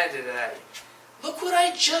be offended at you. Look what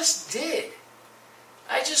I just did.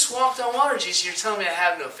 I just walked on water, Jesus. You're telling me I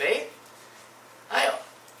have no faith?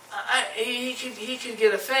 He could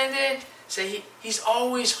get offended, say he's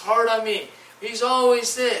always hard on me. He's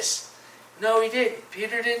always this. No, he didn't.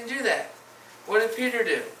 Peter didn't do that. What did Peter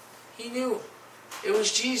do? He knew it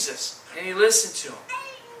was Jesus, and he listened to him.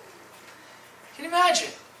 Can you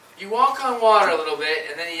imagine? You walk on water a little bit,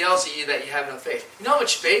 and then he yells at you that you have no faith. You know how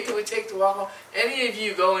much faith it would take to walk on? Any of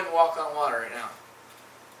you go and walk on water right now.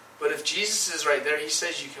 But if Jesus is right there, he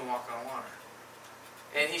says you can walk on water.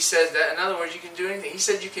 And he said that, in other words, you can do anything. He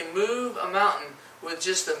said you can move a mountain with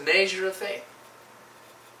just a measure of faith.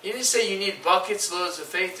 He didn't say you need buckets, loads of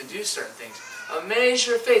faith to do certain things. A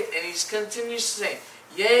measure of faith. And he continues to say,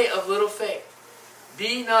 yea, of little faith.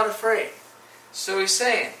 Be not afraid. So he's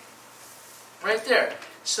saying, right there,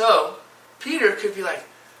 So, Peter could be like,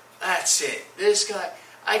 that's it. This guy,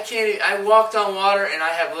 I walked on water and I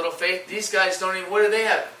have little faith. These guys don't even, what do they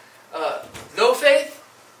have? No faith?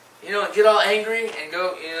 And get all angry and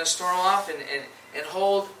go, storm off and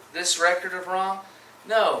hold this record of wrong?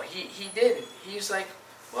 No, he didn't. He was like,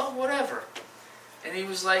 well, whatever. And he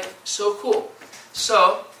was like, so cool.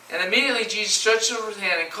 So, and immediately Jesus stretched over his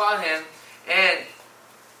hand and caught him, and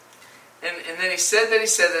then he said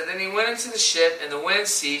that, then he went into the ship, and the wind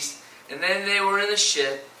ceased, and then they were in the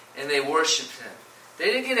ship, and they worshipped him. They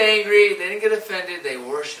didn't get angry, they didn't get offended, they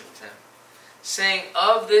worshipped him, saying,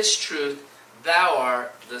 of this truth, thou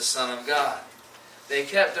art the Son of God. They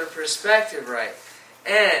kept their perspective right.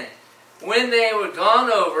 And when they were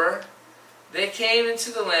gone over, they came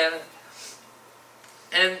into the land,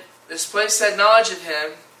 and this place had knowledge of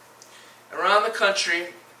him around the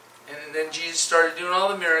country, and then Jesus started doing all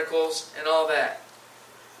the miracles and all that.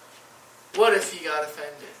 What if he got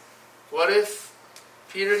offended? What if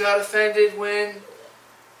Peter got offended when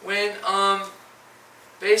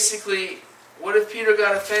basically, what if Peter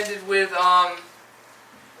got offended with,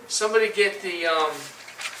 somebody get the,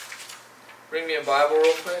 bring me a Bible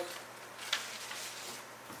real quick.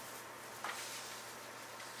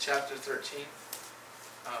 Chapter 13.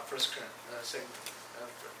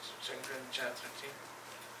 2 Corinthians chapter 13.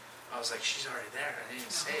 I was like, she's already there. I didn't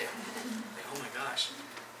even say it. Like, oh my gosh.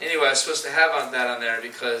 Anyway, I was supposed to have that on there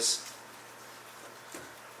because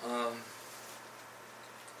how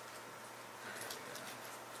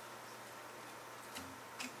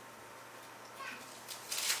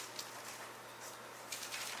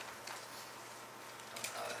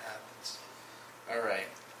that happens. All right.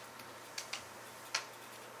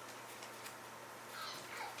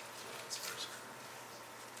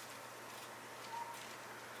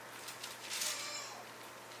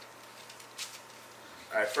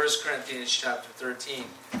 All right, 1 Corinthians chapter 13.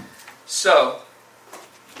 So,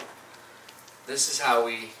 this is how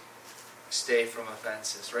we stay from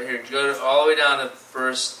offenses. Right here, go all the way down to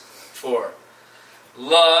verse 4.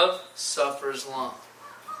 Love suffers long.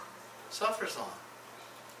 Suffers long.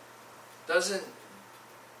 Doesn't,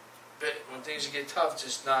 but when things get tough,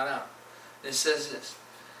 just not out. It says this.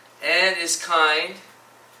 And is kind.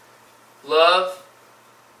 Love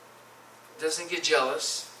doesn't get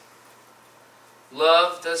jealous.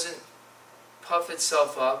 Love doesn't puff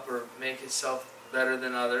itself up or make itself better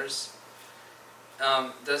than others.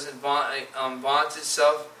 Doesn't vaunt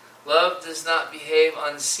itself. Love does not behave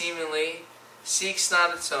unseemly. Seeks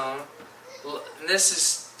not its own. And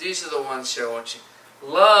these are the ones here I want you.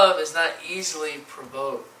 Love is not easily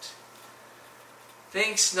provoked.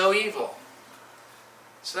 Thinks no evil.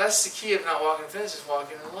 So that's the key of not walking in offense, is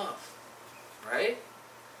walking in love. Right?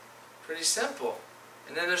 Pretty simple.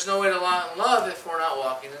 And then there's no way to walk in love if we're not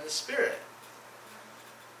walking in the Spirit.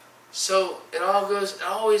 So it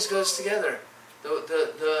always goes together.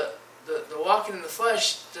 The walking in the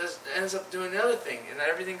flesh ends up doing the other thing, and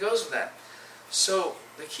everything goes with that. So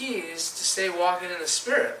the key is to stay walking in the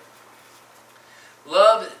Spirit.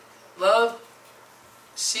 Love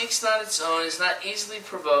seeks not its own, is not easily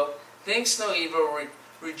provoked, thinks no evil,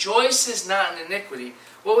 rejoices not in iniquity.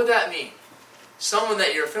 What would that mean? Someone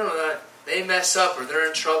that you're offended with, they mess up or they're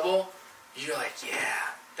in trouble, you're like,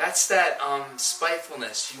 yeah, that's that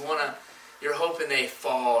spitefulness. You're hoping they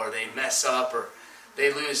fall or they mess up or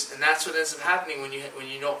they lose, and that's what ends up happening when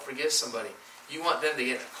you don't forgive somebody. You want them to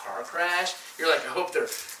get in a car crash. You're like, I hope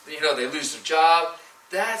they lose their job.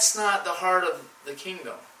 That's not the heart of the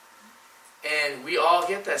kingdom. And we all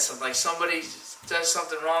get that. Like somebody does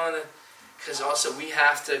something wrong, because also we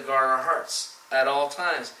have to guard our hearts at all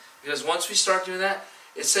times. Because once we start doing that,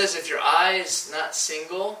 it says if your eye is not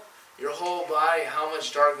single, your whole body, how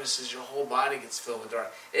much darkness is your whole body gets filled with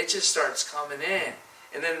dark. It just starts coming in.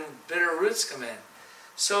 And then bitter roots come in.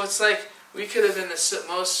 So it's like we could have been the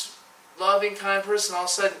most loving, kind person all of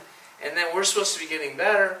a sudden, and then we're supposed to be getting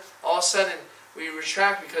better. All of a sudden, we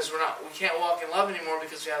retract because we can't walk in love anymore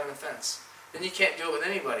because we have an offense. Then you can't do it with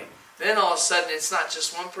anybody. Then all of a sudden, it's not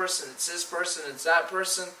just one person. It's this person, it's that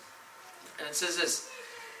person. And it says this.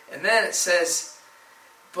 And then it says,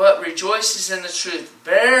 but rejoices in the truth,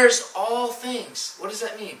 bears all things. What does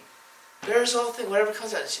that mean? Bears all things. Whatever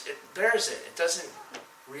comes out, it bears it. It doesn't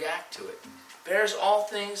react to it. Bears all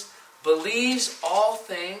things, believes all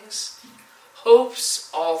things, hopes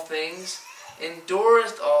all things,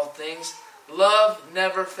 endureth all things. Love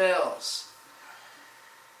never fails.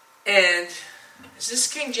 And is this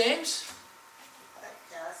King James?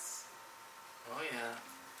 Yes. Oh yeah.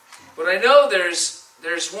 But I know there's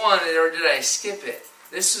one, or did I skip it?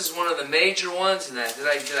 This is one of the major ones in that. Did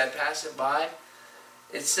I pass it by?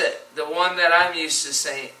 It's the one that I'm used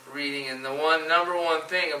to reading, and the number one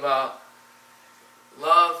thing about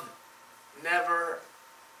love never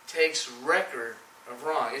takes record of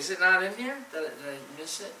wrong. Is it not in here? Did I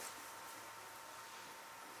miss it?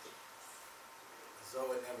 As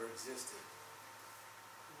though it never existed.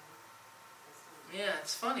 Yeah,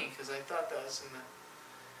 it's funny because I thought that was in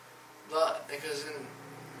because in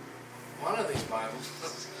one of these Bibles,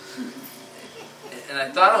 and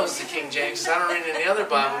I thought it was the King James. I don't read any other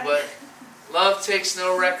Bible, but love takes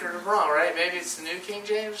no record of wrong, right? Maybe it's the New King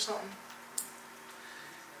James or something.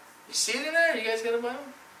 You see it in there? You guys got a Bible?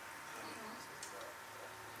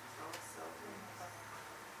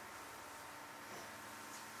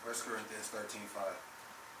 1 Corinthians 13:5.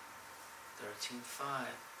 13:5.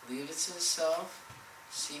 Leave it to itself.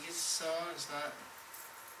 Seek its own. It's not.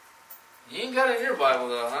 You ain't got it in your Bible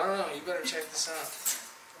though. I don't know. You better check this out.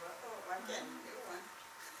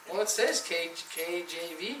 Well, it says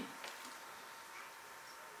KJV.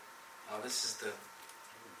 Oh, this is the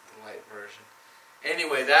light version.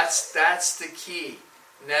 Anyway, that's the key.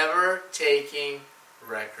 Never taking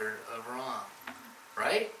record of wrong.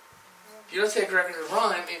 Right? If you don't take record of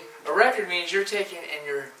wrong, I mean, a record means you're taking and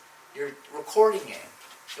you're recording it.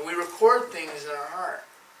 And we record things in our heart.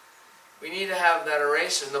 We need to have that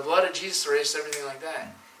eraser. And the blood of Jesus erased everything like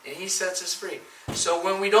that. And He sets us free. So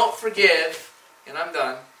when we don't forgive, and I'm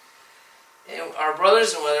done, and our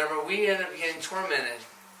brothers and whatever, we end up getting tormented.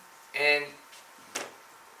 And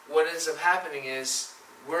what ends up happening is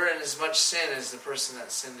we're in as much sin as the person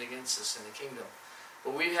that sinned against us in the kingdom.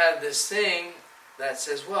 But we have this thing that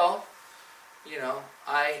says, well, you know,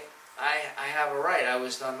 I have a right. I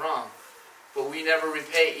was done wrong. But we never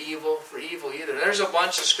repay evil for evil either. There's a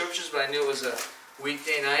bunch of scriptures, but I knew it was a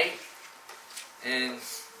weekday night. And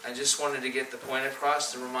I just wanted to get the point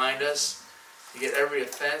across to remind us to get every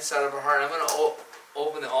offense out of our heart. I'm going to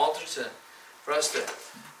open the altar for us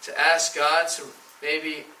to ask God. So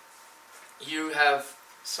maybe you have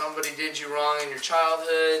somebody did you wrong in your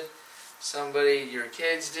childhood. Your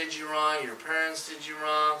kids did you wrong. Your parents did you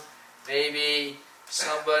wrong. Maybe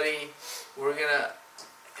somebody, we're going to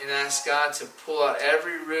ask God to pull out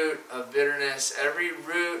every root of bitterness, every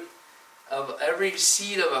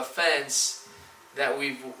seed of offense that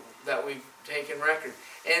we've taken record.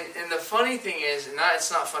 And the funny thing is,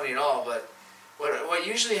 it's not funny at all, but what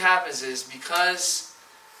usually happens is because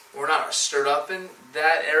we're not stirred up in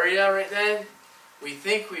that area right then, we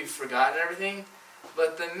think we've forgotten everything.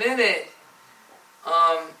 But the minute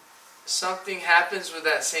something happens with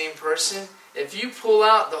that same person, if you pull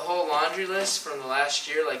out the whole laundry list from the last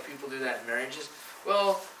year, like people do that in marriages,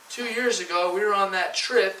 well, 2 years ago we were on that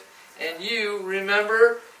trip, and you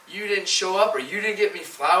remember you didn't show up, or you didn't get me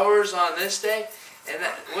flowers on this day, and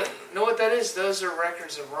know what that is? Those are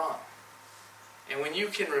records of wrong. And when you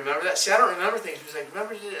can remember that, see, I don't remember things. He was like,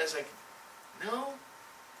 remember it? I was like, no.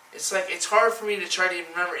 It's like it's hard for me to try to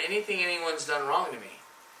even remember anything anyone's done wrong to me,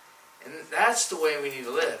 and that's the way we need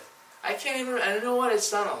to live. I can't even, and you know what? It's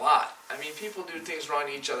done a lot. I mean, people do things wrong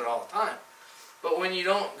to each other all the time. But when you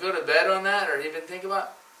don't go to bed on that or even think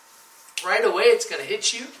about it, right away it's going to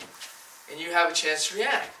hit you, and you have a chance to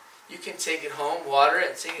react. You can take it home, water it,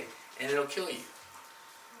 and take it, and it'll kill you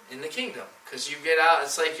in the kingdom. Because you get out,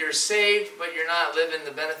 it's like you're saved, but you're not living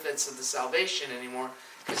the benefits of the salvation anymore.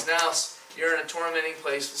 Because now you're in a tormenting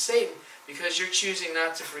place with Satan, because you're choosing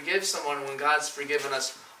not to forgive someone when God's forgiven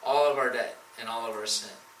us all of our debt and all of our sin.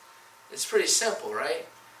 It's pretty simple, right?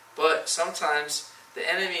 But sometimes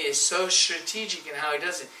the enemy is so strategic in how he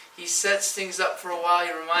does it. He sets things up for a while,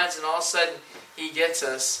 he reminds, and all of a sudden he gets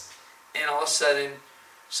us. And all of a sudden,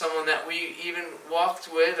 someone that we even walked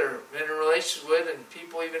with or been in a relationship with, and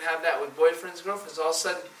people even have that with boyfriends, girlfriends, all of a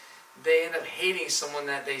sudden they end up hating someone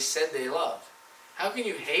that they said they loved. How can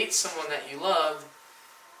you hate someone that you loved?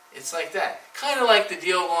 It's like that. Kind of like the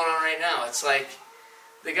deal going on right now. It's like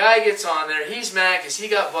the guy gets on there, he's mad because he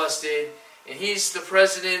got busted, and he's the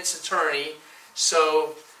president's attorney.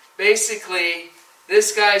 So basically,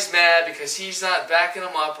 this guy's mad because he's not backing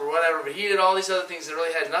him up or whatever, but he did all these other things that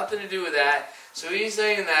really had nothing to do with that. So he's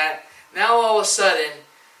saying that. Now all of a sudden,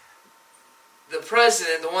 the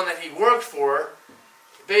president, the one that he worked for,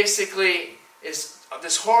 basically is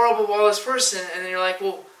this horrible, lawless person, and then you're like,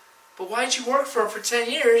 well, but why'd you work for him for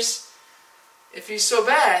 10 years if he's so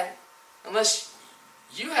bad? Unless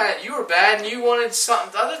you were bad and you wanted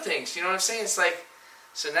other things. You know what I'm saying? It's like,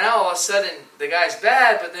 so now all of a sudden the guy's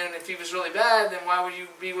bad, but then if he was really bad, then why would you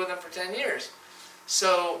be with him for 10 years?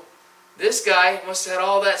 So this guy must have had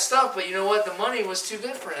all that stuff, but you know what? The money was too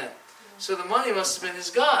good for him. So the money must have been his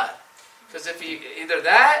God. Because if he, either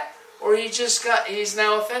that, or he's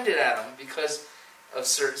now offended at him. Because of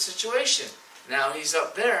certain situation. Now he's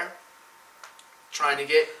up there trying to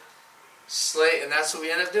get slayed, and that's what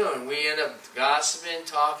we end up doing. We end up gossiping,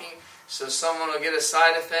 talking, so someone will get a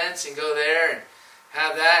side offense and go there and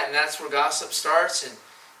have that, and that's where gossip starts. And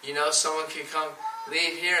someone can come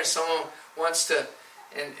leave here, and someone wants to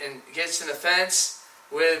and gets an offense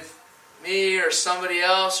with me or somebody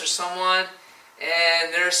else or someone,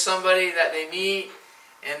 and there's somebody that they meet,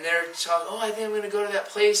 and they're talking, oh, I think I'm going to go to that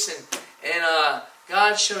place, and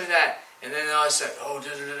God showed me that. And then I say, oh,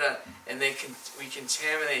 da-da-da-da. And we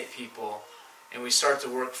contaminate people, and we start to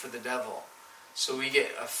work for the devil. So we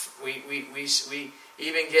get we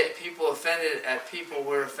even get people offended at people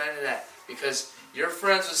we're offended at, because you're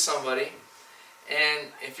friends with somebody, and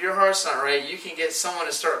if your heart's not right, you can get someone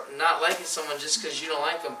to start not liking someone just because you don't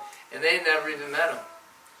like them, and they never even met them.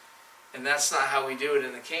 And that's not how we do it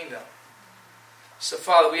in the kingdom. So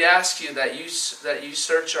Father, we ask you that you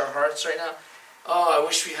search our hearts right now. Oh, I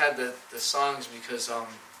wish we had the songs, because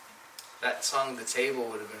that song, The Table,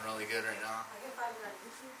 would have been really good right now. I can find it on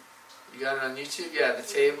YouTube. You got it on YouTube? Yeah, The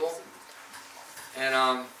Table.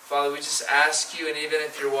 And Father, we just ask you, and even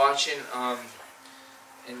if you're watching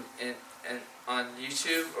and on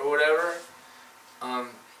YouTube or whatever,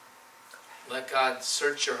 let God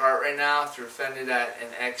search your heart right now. If you're offended at an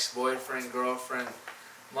ex-boyfriend, girlfriend,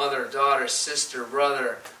 mother, daughter, sister,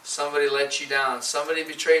 brother, somebody let you down, somebody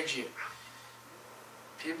betrayed you.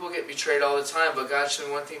 People get betrayed all the time, but God showed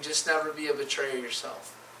me one thing: just never be a betrayer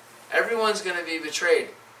yourself. Everyone's going to be betrayed,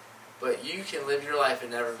 but you can live your life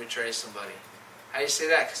and never betray somebody. How do you say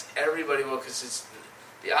that? Because everybody will, because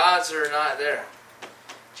the odds are not there.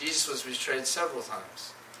 Jesus was betrayed several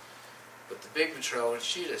times, but the big betrayal was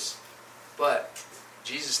Judas. But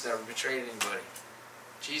Jesus never betrayed anybody.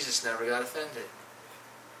 Jesus never got offended.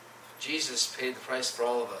 Jesus paid the price for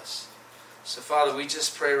all of us. So Father, we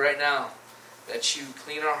just pray right now that you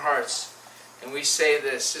clean our hearts. And we say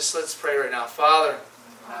this, just let's pray right now. Father,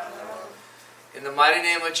 in the mighty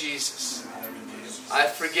name of Jesus, I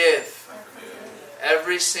forgive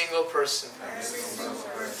every single person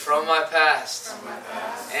from my past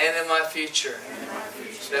and in my future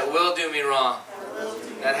that will do me wrong,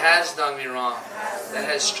 that has done me wrong, that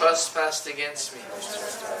has trespassed against me.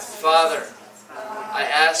 Father, I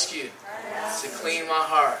ask you to clean my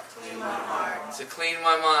heart, to clean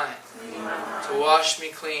my mind, to wash me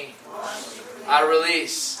clean. I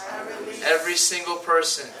release every single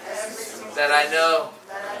person that I know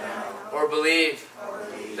or believe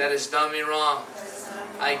that has done me wrong.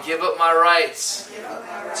 I give up my rights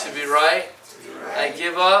to be right. I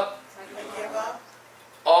give up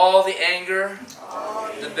all the anger,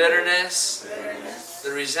 the bitterness,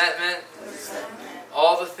 the resentment,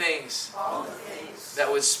 all the things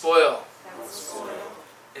that would spoil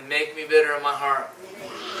and make me bitter in my heart.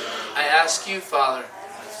 I ask you, Father,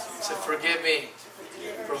 to forgive me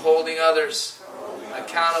for holding others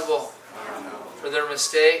accountable for their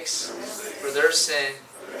mistakes, for their sin,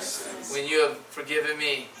 when you have forgiven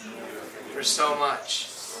me for so much.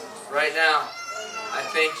 Right now, I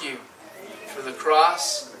thank you for the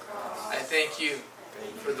cross. I thank you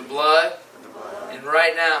for the blood. And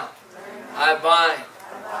right now, I bind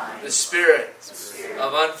the spirit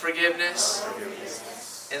of unforgiveness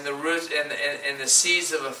and the root and the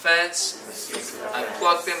seeds of offense. I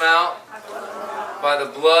pluck them out by the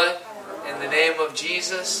blood in the name of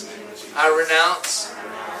Jesus. I renounce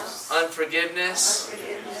unforgiveness,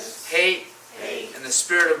 hate, and the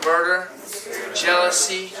spirit of murder,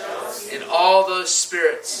 jealousy, and all those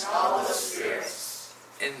spirits.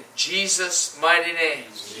 In Jesus' mighty name,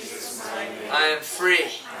 I am free.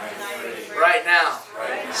 Right now,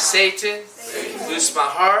 Satan, loose my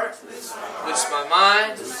heart, loose my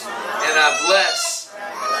mind, and I bless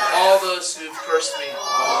all those who have cursed me.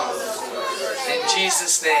 In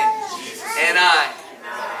Jesus' name. And I,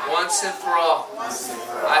 once and for all,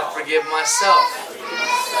 I forgive myself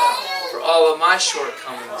for all of my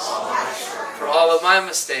shortcomings, for all of my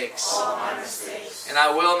mistakes, and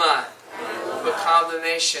I will not put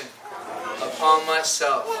condemnation upon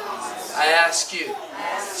myself. I ask you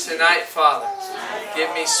tonight, Father,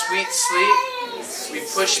 give me sweet sleep. We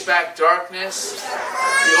push back darkness.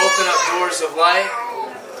 We open up doors of light,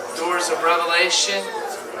 doors of revelation,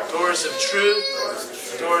 doors of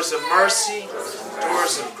truth, doors of mercy,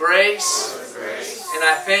 doors of grace. And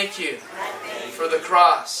I thank you for the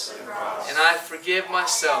cross. And I forgive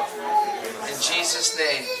myself. In Jesus'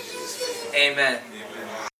 name, amen.